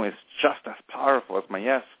no is just as powerful as my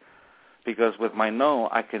yes, because with my no,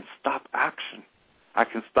 I can stop action. I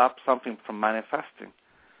can stop something from manifesting.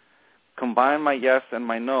 Combine my yes and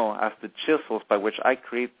my no as the chisels by which I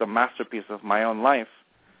create the masterpiece of my own life,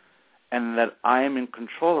 and that I am in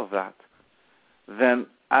control of that. Then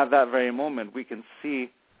at that very moment, we can see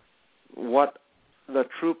what the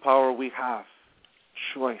true power we have,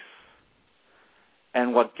 choice.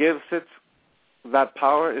 And what gives it that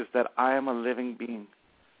power is that I am a living being.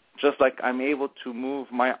 Just like I'm able to move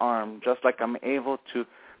my arm, just like I'm able to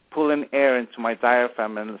pull in air into my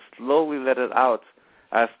diaphragm and slowly let it out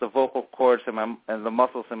as the vocal cords and the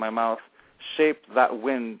muscles in my mouth shape that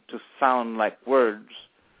wind to sound like words.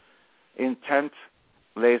 Intent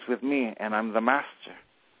lays with me, and I'm the master.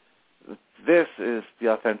 This is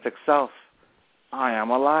the authentic self. I am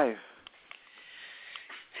alive.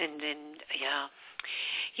 And yeah.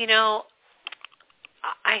 You know,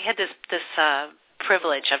 I had this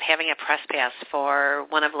privilege of having a press pass for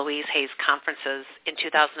one of Louise Hay's conferences in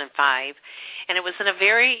 2005, and it was in a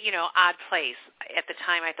very, odd place. At the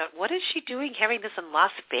time, I thought, what is she doing having this in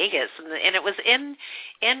Las Vegas? And it was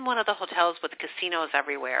in one of the hotels with casinos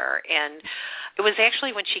everywhere, and it was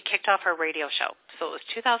actually when she kicked off her radio show. So it was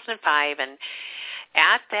 2005, and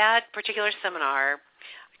at that particular seminar,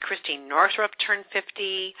 Christine Northrup turned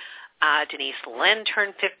 50, Denise Lynn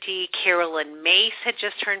turned 50, Carolyn Mace had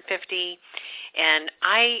just turned 50, and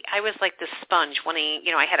I was like this sponge wanting,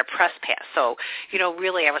 I had a press pass, so,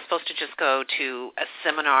 really I was supposed to just go to a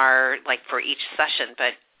seminar like for each session,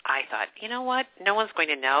 but I thought, you know what, no one's going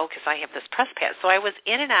to know because I have this press pass. So I was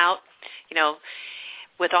in and out,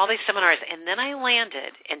 with all these seminars, and then I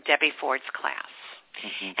landed in Debbie Ford's class.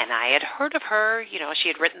 Mm-hmm. And I had heard of her, she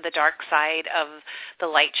had written The Dark Side of the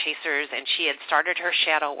Light Chasers, and she had started her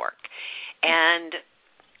shadow work. And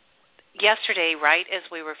yesterday, right as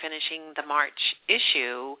we were finishing the March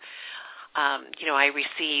issue, I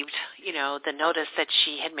received, the notice that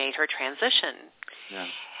she had made her transition. Yeah.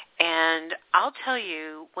 And I'll tell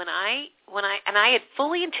you, when I had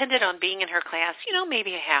fully intended on being in her class,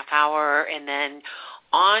 maybe a half hour, and then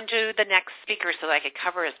on to the next speaker so that I could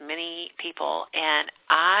cover as many people. And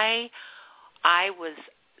I was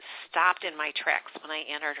stopped in my tracks when I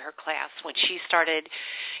entered her class, when she started,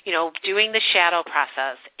 doing the shadow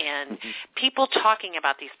process and people talking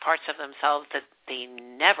about these parts of themselves that they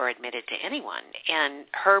never admitted to anyone, and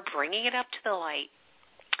her bringing it up to the light.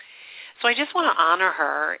 So I just want to honor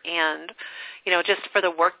her and, just for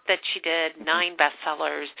the work that she did, 9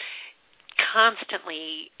 bestsellers,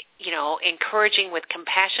 constantly, encouraging with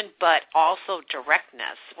compassion, but also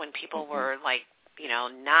directness when people were like,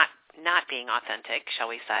 not being authentic, shall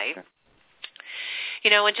we say.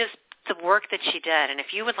 And just the work that she did. And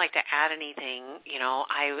if you would like to add anything,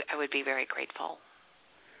 I would be very grateful.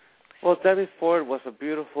 Well, Debbie Ford was a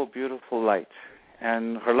beautiful, beautiful light.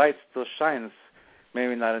 And her light still shines,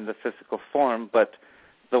 maybe not in the physical form, but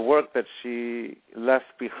the work that she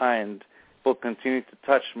left behind will continue to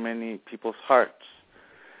touch many people's hearts.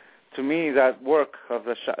 To me, that work of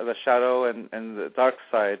the shadow and the dark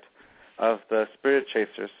side of the spirit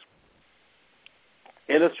chasers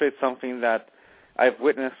illustrates something that I've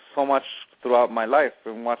witnessed so much throughout my life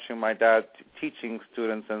and watching my dad teaching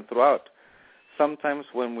students and throughout. Sometimes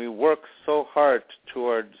when we work so hard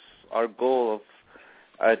towards our goal of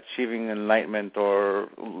achieving enlightenment or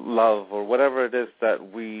love or whatever it is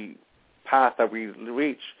that we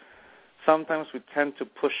reach, sometimes we tend to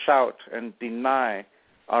push out and deny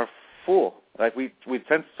our full. Like we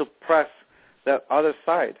tend to suppress that other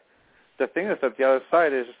side. The thing is that the other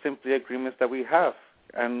side is simply agreements that we have,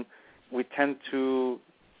 and we tend to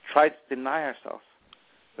try to deny ourselves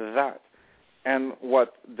that. And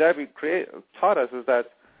what Debbie taught us is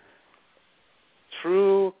that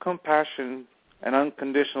true compassion and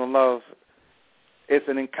unconditional love is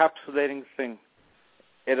an encapsulating thing.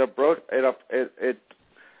 It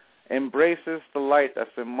embraces the light as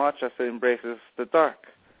much as it embraces the dark.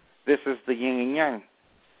 This is the yin and yang.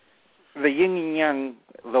 The yin and yang,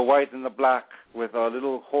 the white and the black with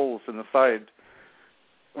little holes in the side,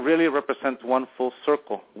 really represent one full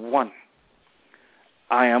circle, one.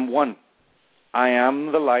 I am one. I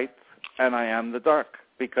am the light and I am the dark,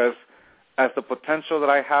 because as the potential that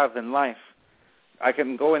I have in life, I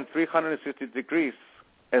can go in 360 degrees,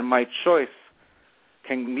 and my choice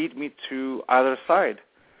can lead me to either side.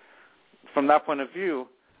 From that point of view,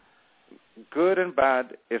 good and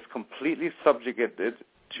bad is completely subjugated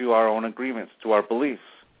to our own agreements, to our beliefs.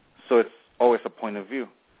 So it's always a point of view.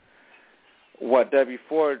 What Debbie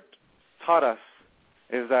Ford taught us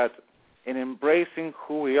is that in embracing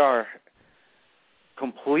who we are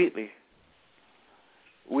completely,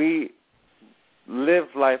 we live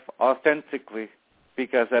life authentically,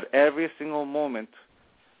 because at every single moment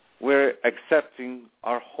we're accepting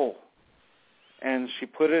our whole. And she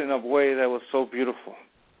put it in a way that was so beautiful.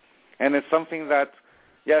 And it's something that,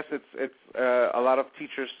 yes, it's a lot of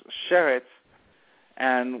teachers share it,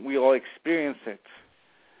 and we all experience it.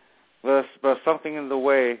 But something in the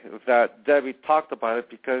way that Debbie talked about it,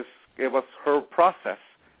 because it was her process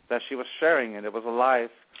that she was sharing, and it was alive.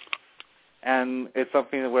 And it's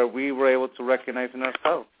something where we were able to recognize in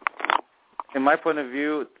ourselves. In my point of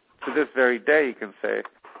view, to this very day, you can say,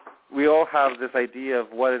 we all have this idea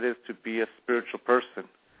of what it is to be a spiritual person.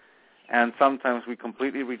 And sometimes we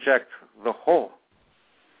completely reject the whole.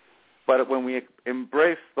 But when we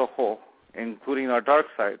embrace the whole, including our dark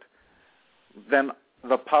side, then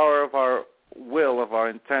the power of our will, of our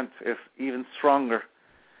intent, is even stronger.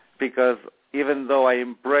 Because even though I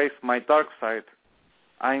embrace my dark side,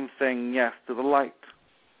 I'm saying yes to the light.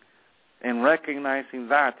 In recognizing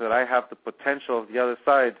that I have the potential of the other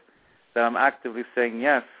side, that I'm actively saying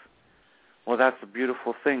yes, well, that's a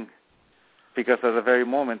beautiful thing. Because at the very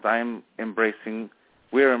moment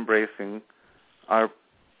we're embracing our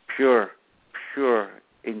pure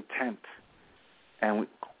intent and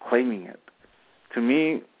claiming it. To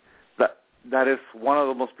me, that is one of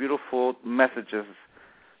the most beautiful messages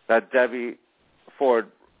that Debbie Ford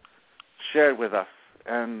shared with us.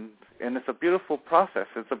 And it's a beautiful process.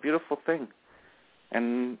 It's a beautiful thing.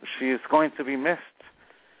 And she is going to be missed,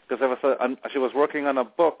 because she was working on a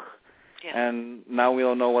book, and now we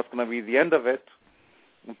don't know what's going to be the end of it.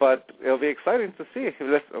 But it'll be exciting to see.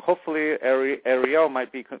 Hopefully Ariel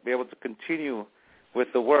might be able to continue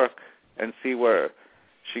with the work and see where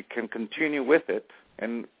she can continue with it.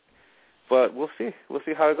 But we'll see. We'll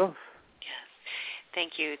see how it goes.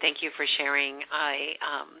 Yes. Thank you for sharing.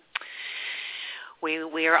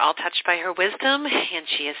 We are all touched by her wisdom, and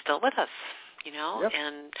she is still with us, Yep.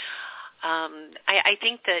 And I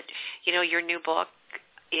think that, your new book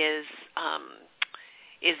is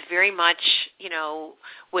very much,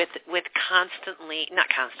 with constantly, not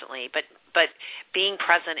constantly, but being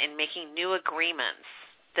present and making new agreements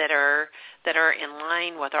that are in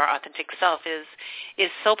line with our authentic self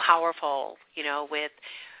is so powerful,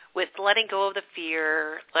 with letting go of the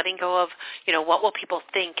fear, letting go of, what will people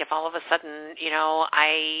think if all of a sudden,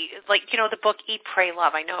 the book Eat, Pray,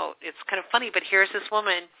 Love. I know it's kind of funny, but here's this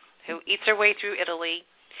woman who eats her way through Italy,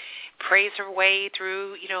 prays her way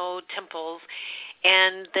through, temples,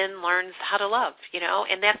 and then learns how to love,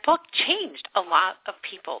 And that book changed a lot of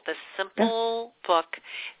people. This simple book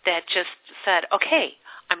that just said, okay,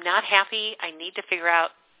 I'm not happy. I need to figure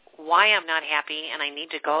out why I'm not happy, and I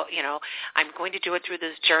need to go, I'm going to do it through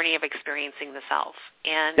this journey of experiencing the self.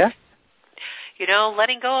 And,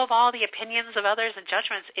 letting go of all the opinions of others and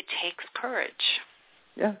judgments, it takes courage.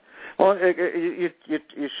 Yeah. Well, you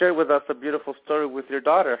shared with us a beautiful story with your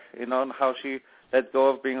daughter, and how she let go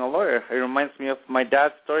of being a lawyer. It reminds me of my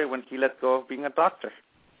dad's story when he let go of being a doctor.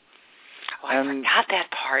 Oh, I forgot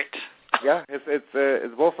that part. Yeah,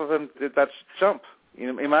 it's both of them did that jump.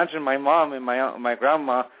 Imagine my mom and my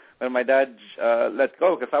grandma when my dad let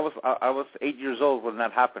go, because I was 8 years old when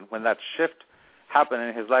that happened, when that shift happened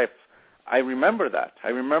in his life. I remember that. I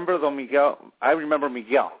remember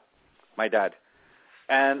Miguel, my dad,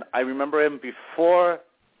 and I remember him before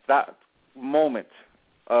that moment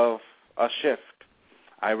of a shift.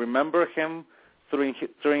 I remember him during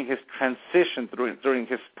his transition, during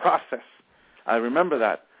his process. I remember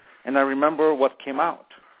that, and I remember what came out.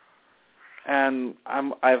 And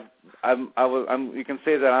you can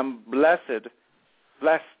say that I'm blessed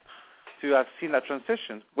to have seen that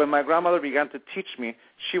transition. When my grandmother began to teach me,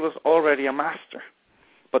 she was already a master.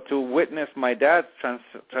 But to witness my dad's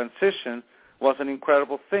transition was an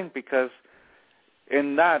incredible thing, because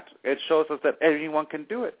in that it shows us that anyone can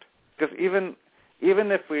do it. Because even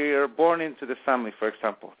if we are born into this family, for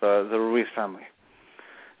example, the Ruiz family,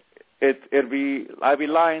 I'd be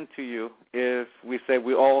lying to you if we say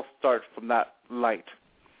we all start from that light.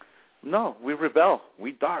 No, we rebel.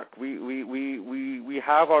 We dark. We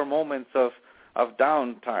have our moments of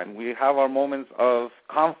downtime. We have our moments of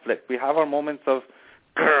conflict. We have our moments of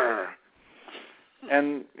grrr.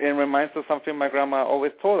 And it reminds us of something my grandma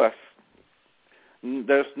always told us.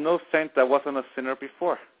 There's no saint that wasn't a sinner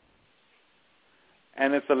before.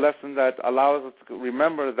 And it's a lesson that allows us to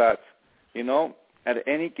remember that, at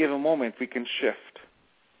any given moment we can shift.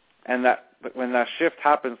 And that when that shift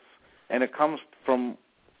happens and it comes from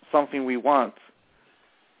something we want,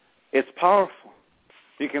 it's powerful.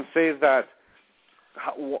 You can say that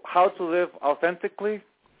how to live authentically,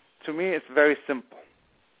 to me, it's very simple.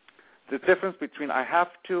 The difference between I have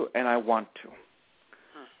to and I want to.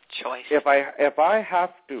 Choice. If I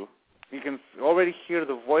have to, you can already hear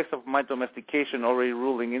the voice of my domestication already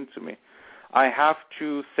ruling into me. I have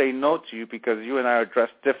to say no to you because you and I are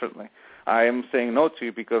dressed differently. I am saying no to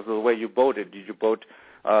you because of the way you voted. Did you vote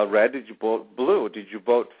red? Did you vote blue? Did you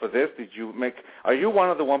vote for this? Are you one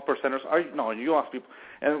of the 1%ers? No, you ask people.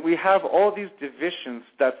 And we have all these divisions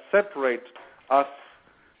that separate us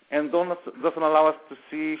and doesn't allow us to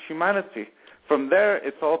see humanity. From there,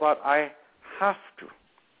 it's all about I have to.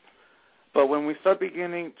 But when we start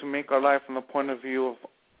beginning to make our life from the point of view of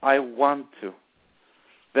I want to,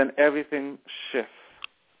 then everything shifts.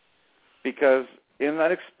 Because in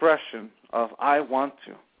that expression of I want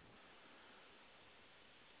to,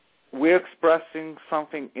 we're expressing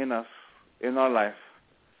something in us, in our life.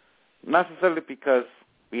 Not necessarily because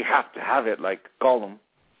we have to have it like Gollum,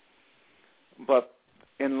 but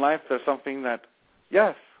in life there's something that,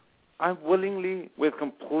 yes, I'm willingly, with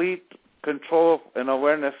complete control and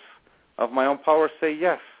awareness of my own power, say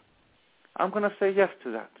yes. I'm going to say yes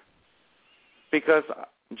to that. Because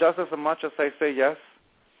just as much as I say yes,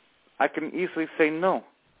 I can easily say no.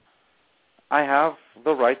 I have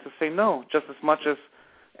the right to say no, just as much as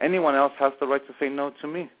anyone else has the right to say no to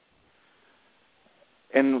me.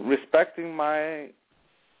 In respecting my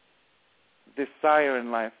desire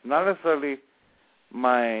in life, not necessarily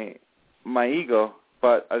my ego,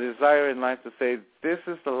 but a desire in life to say, this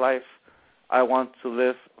is the life I want to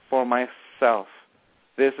live for myself.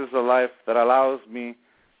 This is the life that allows me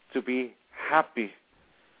to be happy.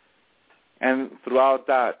 And throughout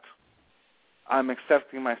that, I'm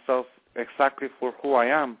accepting myself exactly for who I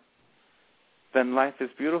am. Then life is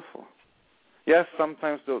beautiful. Yes,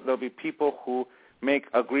 sometimes there'll be people who make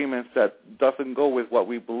agreements that doesn't go with what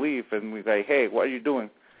we believe, and we say, hey, what are you doing?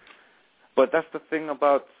 But that's the thing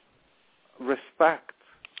about respect.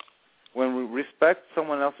 When we respect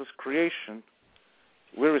someone else's creation,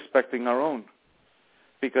 we're respecting our own.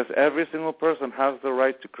 Because every single person has the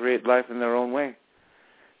right to create life in their own way.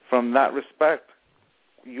 From that respect,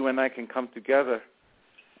 you and I can come together,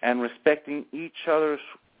 and respecting each other's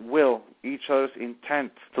will, each other's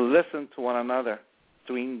intent, to listen to one another,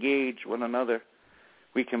 to engage one another,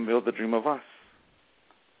 we can build the dream of us.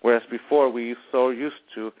 Whereas before we were so used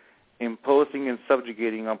to imposing and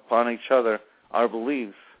subjugating upon each other our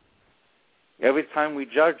beliefs. Every time we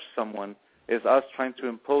judge someone is us trying to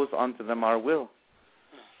impose onto them our will.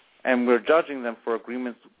 And we're judging them for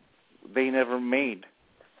agreements they never made.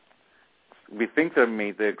 we think they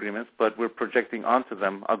made the agreements, but we're projecting onto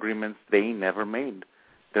them agreements they never made.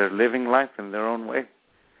 They're living life in their own way.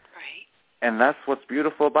 Right. And that's what's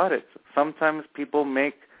beautiful about it. Sometimes people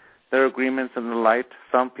make their agreements in the light.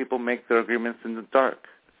 Some people make their agreements in the dark.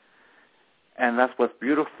 And that's what's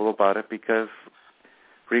beautiful about it, because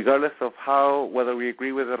regardless of whether we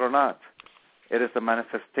agree with it or not, it is a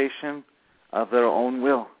manifestation of their own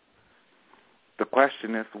will. The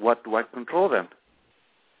question is, what do I control then?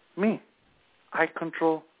 Me. I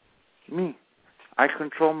control me. I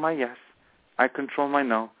control my yes. I control my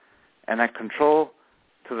no. And I control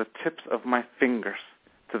to the tips of my fingers,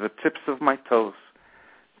 to the tips of my toes.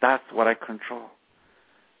 That's what I control,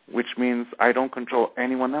 which means I don't control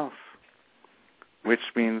anyone else, which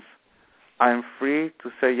means I'm free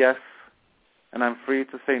to say yes and I'm free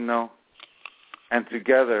to say no. And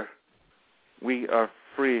together we are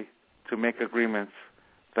free to make agreements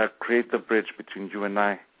that create the bridge between you and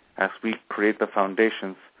I as we create the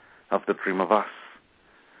foundations of the dream of us.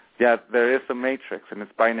 Yeah, there is a matrix and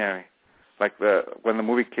it's binary. Like when the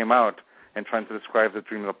movie came out and trying to describe the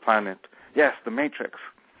dream of the planet. Yes, the matrix.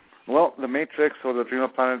 Well, the matrix or the dream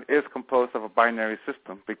of the planet is composed of a binary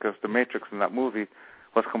system, because the matrix in that movie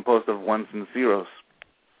was composed of ones and zeros.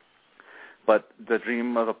 But the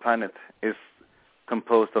dream of the planet is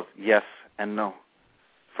composed of yes and no.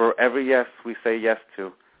 For every yes we say yes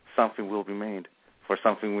to, something will be made. For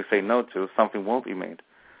something we say no to, something won't be made.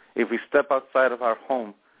 If we step outside of our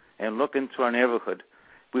home and look into our neighborhood,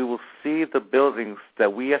 we will see the buildings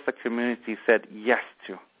that we as a community said yes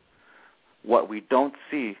to. What we don't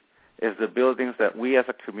see is the buildings that we as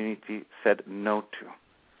a community said no to.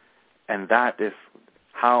 And that is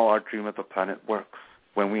how our dream of the planet works.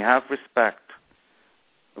 When we have respect,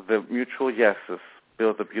 the mutual yeses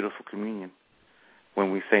build a beautiful communion.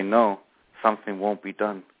 When we say no, something won't be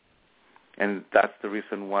done. And that's the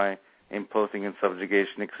reason why imposing and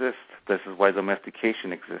subjugation exists. This is why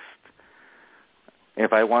domestication exists.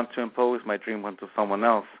 If I want to impose my dream onto someone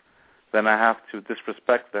else, then I have to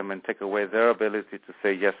disrespect them and take away their ability to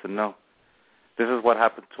say yes and no. This is what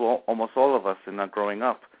happened to almost all of us in our growing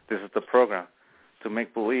up. This is the program, to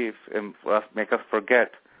make believe and make us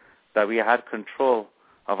forget that we had control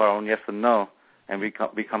of our own yes and no, and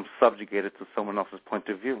become subjugated to someone else's point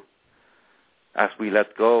of view. As we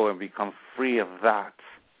let go and become free of that,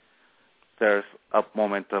 there's a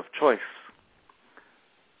moment of choice.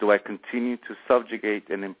 Do I continue to subjugate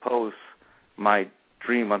and impose my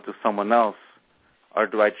dream onto someone else, or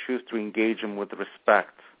do I choose to engage him with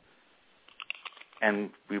respect? And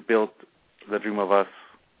we build the dream of us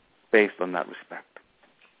based on that respect.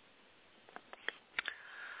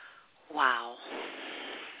 Wow.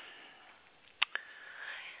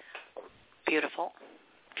 Beautiful.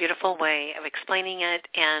 Beautiful way of explaining it,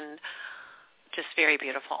 and just very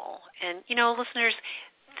beautiful. And, listeners,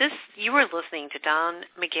 you were listening to Don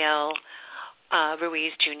Miguel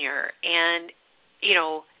Ruiz Jr., and,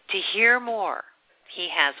 to hear more, he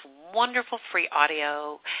has wonderful free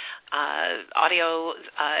audio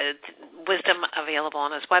wisdom available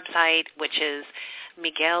on his website, which is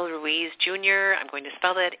Miguel Ruiz Jr. I'm going to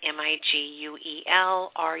spell it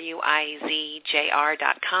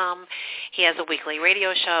MiguelRuizJr.com. He has a weekly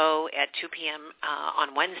radio show at 2 p.m.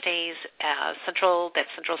 On Wednesdays, Central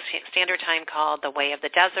Standard Time, called The Way of the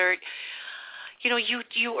Desert.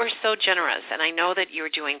 You are so generous, and I know that you're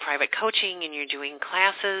doing private coaching and you're doing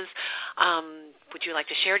classes. Would you like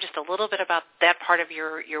to share just a little bit about that part of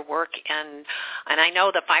your work? And I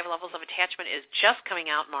know the 5 Levels of Attachment is just coming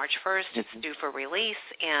out March 1st. It's due for release.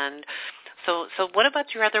 And so what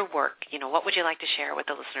about your other work? What would you like to share with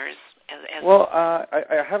the listeners? Well,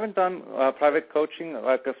 I haven't done private coaching,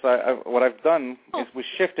 because what I've done is we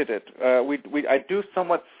shifted it. I do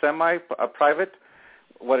somewhat semi-private.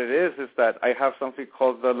 What it is that I have something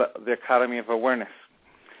called the Academy of Awareness.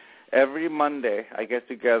 Every Monday I get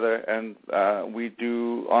together and we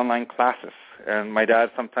do online classes. And my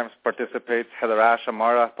dad sometimes participates, Heather Ash,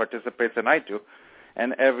 Amara participates, and I do.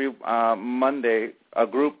 And every Monday a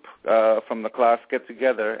group from the class get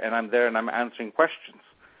together, and I'm there and I'm answering questions.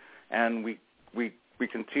 And we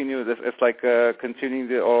continue this. It's like continuing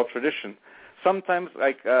the oral tradition. Sometimes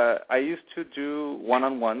I used to do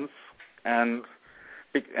one-on-ones, and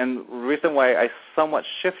the reason why I somewhat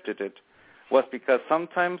shifted it was because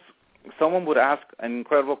sometimes someone would ask an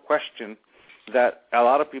incredible question that a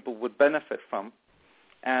lot of people would benefit from,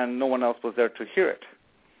 and no one else was there to hear it.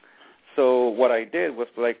 So what I did was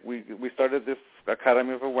we started this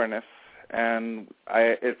Academy of Awareness, and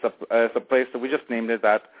it's a place that we just named it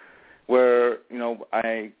that, where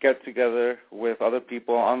I get together with other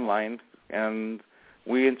people online and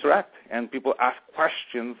we interact, and people ask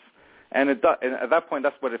questions. And and at that point,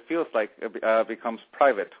 that's what it feels like. It becomes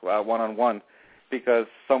private, one-on-one, because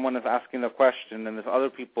someone is asking a question, and there's other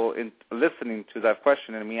people listening to that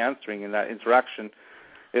question, and me answering, and that interaction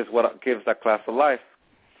is what gives that class a life.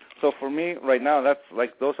 So for me, right now, that's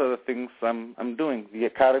like those are the things I'm doing. The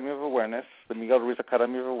Academy of Awareness, the Miguel Ruiz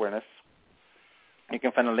Academy of Awareness. You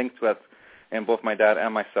can find a link to it in both my dad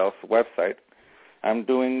and myself website. I'm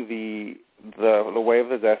doing the Way of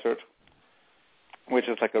the Desert, which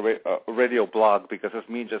is like a radio blog, because it's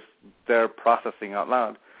me just there processing out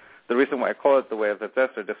loud. The reason why I call it the Way of the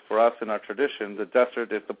Desert is for us in our tradition, the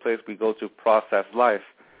desert is the place we go to process life.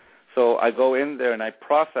 So I go in there and I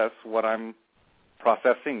process what I'm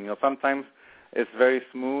processing. Sometimes it's very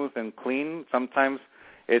smooth and clean. Sometimes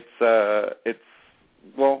it's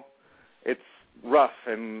rough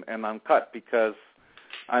and uncut, because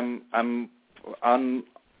I'm on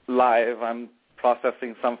live. I'm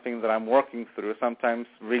processing something that I'm working through. Sometimes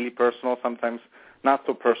really personal, sometimes not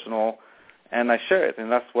so personal, and I share it.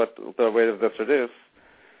 And that's what the Way of the Desert is.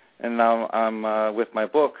 And now I'm with my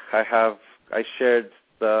book. I shared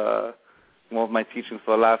my teachings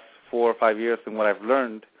for the last 4 or 5 years and what I've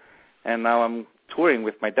learned. And now I'm touring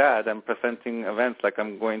with my dad. I'm presenting events, like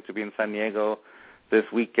I'm going to be in San Diego this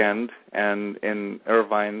weekend and in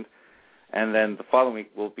Irvine, and then the following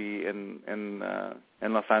week we'll be in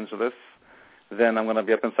Los Angeles. Then I'm going to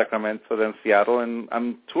be up in Sacramento, then Seattle, and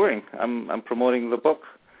I'm touring. I'm promoting the book.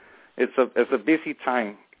 It's a busy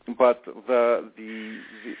time, but the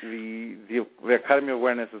Academy of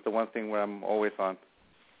Awareness is the one thing where I'm always on.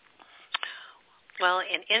 Well,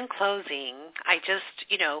 in closing, I just,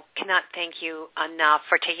 cannot thank you enough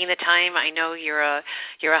for taking the time. I know you're a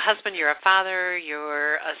husband, you're a father,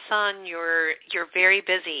 you're a son, you're very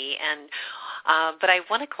busy, and but I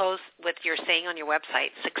want to close with your saying on your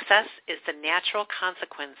website, success is the natural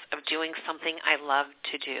consequence of doing something I love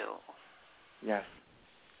to do. Yes.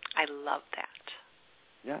 I love that.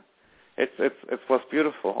 Yeah. It's what's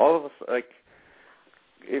beautiful. All of us, like,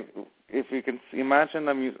 if you can imagine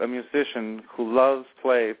a musician who loves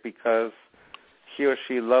play because he or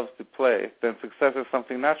she loves to play, then success is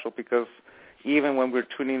something natural, because even when we're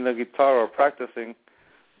tuning the guitar or practicing,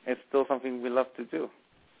 it's still something we love to do.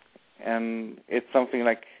 And it's something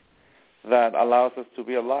like that allows us to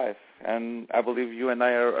be alive. And I believe you and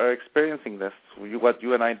I are experiencing this. What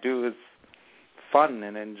you and I do is fun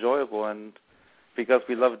and enjoyable, and because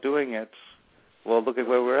we love doing it, well, look at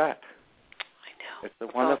where we're at. It's a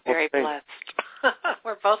wonderful very state. Blessed.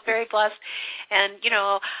 We're both very blessed. And,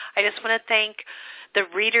 I just want to thank the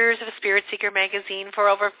readers of Spirit Seeker magazine for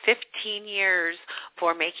over 15 years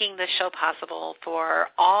for making this show possible, for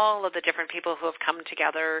all of the different people who have come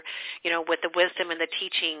together, with the wisdom and the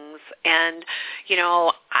teachings. And,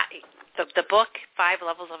 the book, 5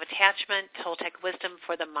 Levels of Attachment, Toltec Wisdom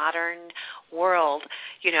for the Modern World,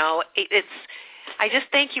 I just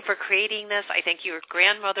thank you for creating this. I thank your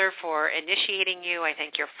grandmother for initiating you. I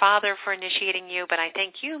thank your father for initiating you. But I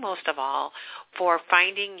thank you most of all for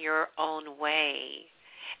finding your own way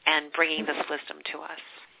and bringing this wisdom to us.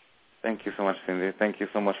 Thank you so much, Cynde. Thank you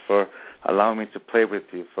so much for allowing me to play with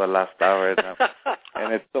you for the last hour.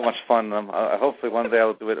 And it's so much fun. Hopefully one day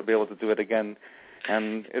I'll be able to do it again.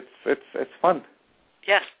 And it's fun.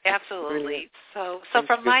 Yes, absolutely. So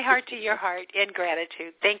from my heart to your heart, in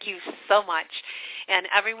gratitude, thank you so much. And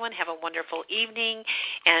everyone, have a wonderful evening.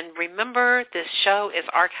 And remember, this show is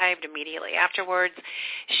archived immediately afterwards.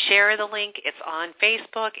 Share the link. It's on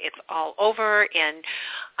Facebook. It's all over. And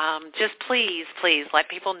just please let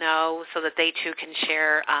people know so that they, too, can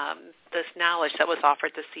share this knowledge that was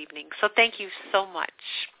offered this evening. So thank you so much.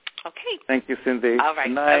 Okay. Thank you, Cynde. All right.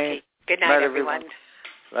 Good night. Okay. Good night, everyone.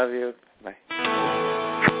 Love you. Bye.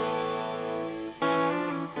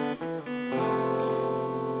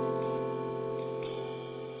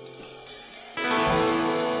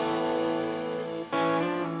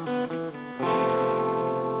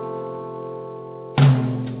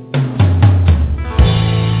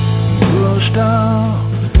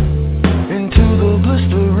 Down into the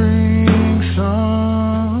blistering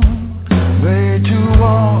sun, made to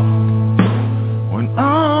walk when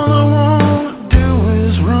all I want to do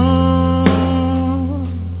is run.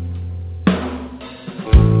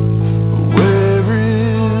 Where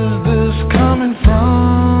is this coming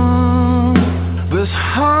from? This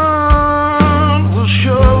heart will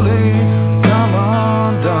surely come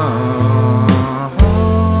undone.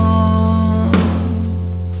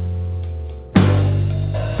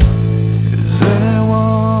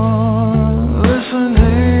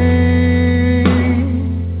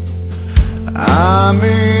 I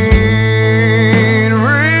mean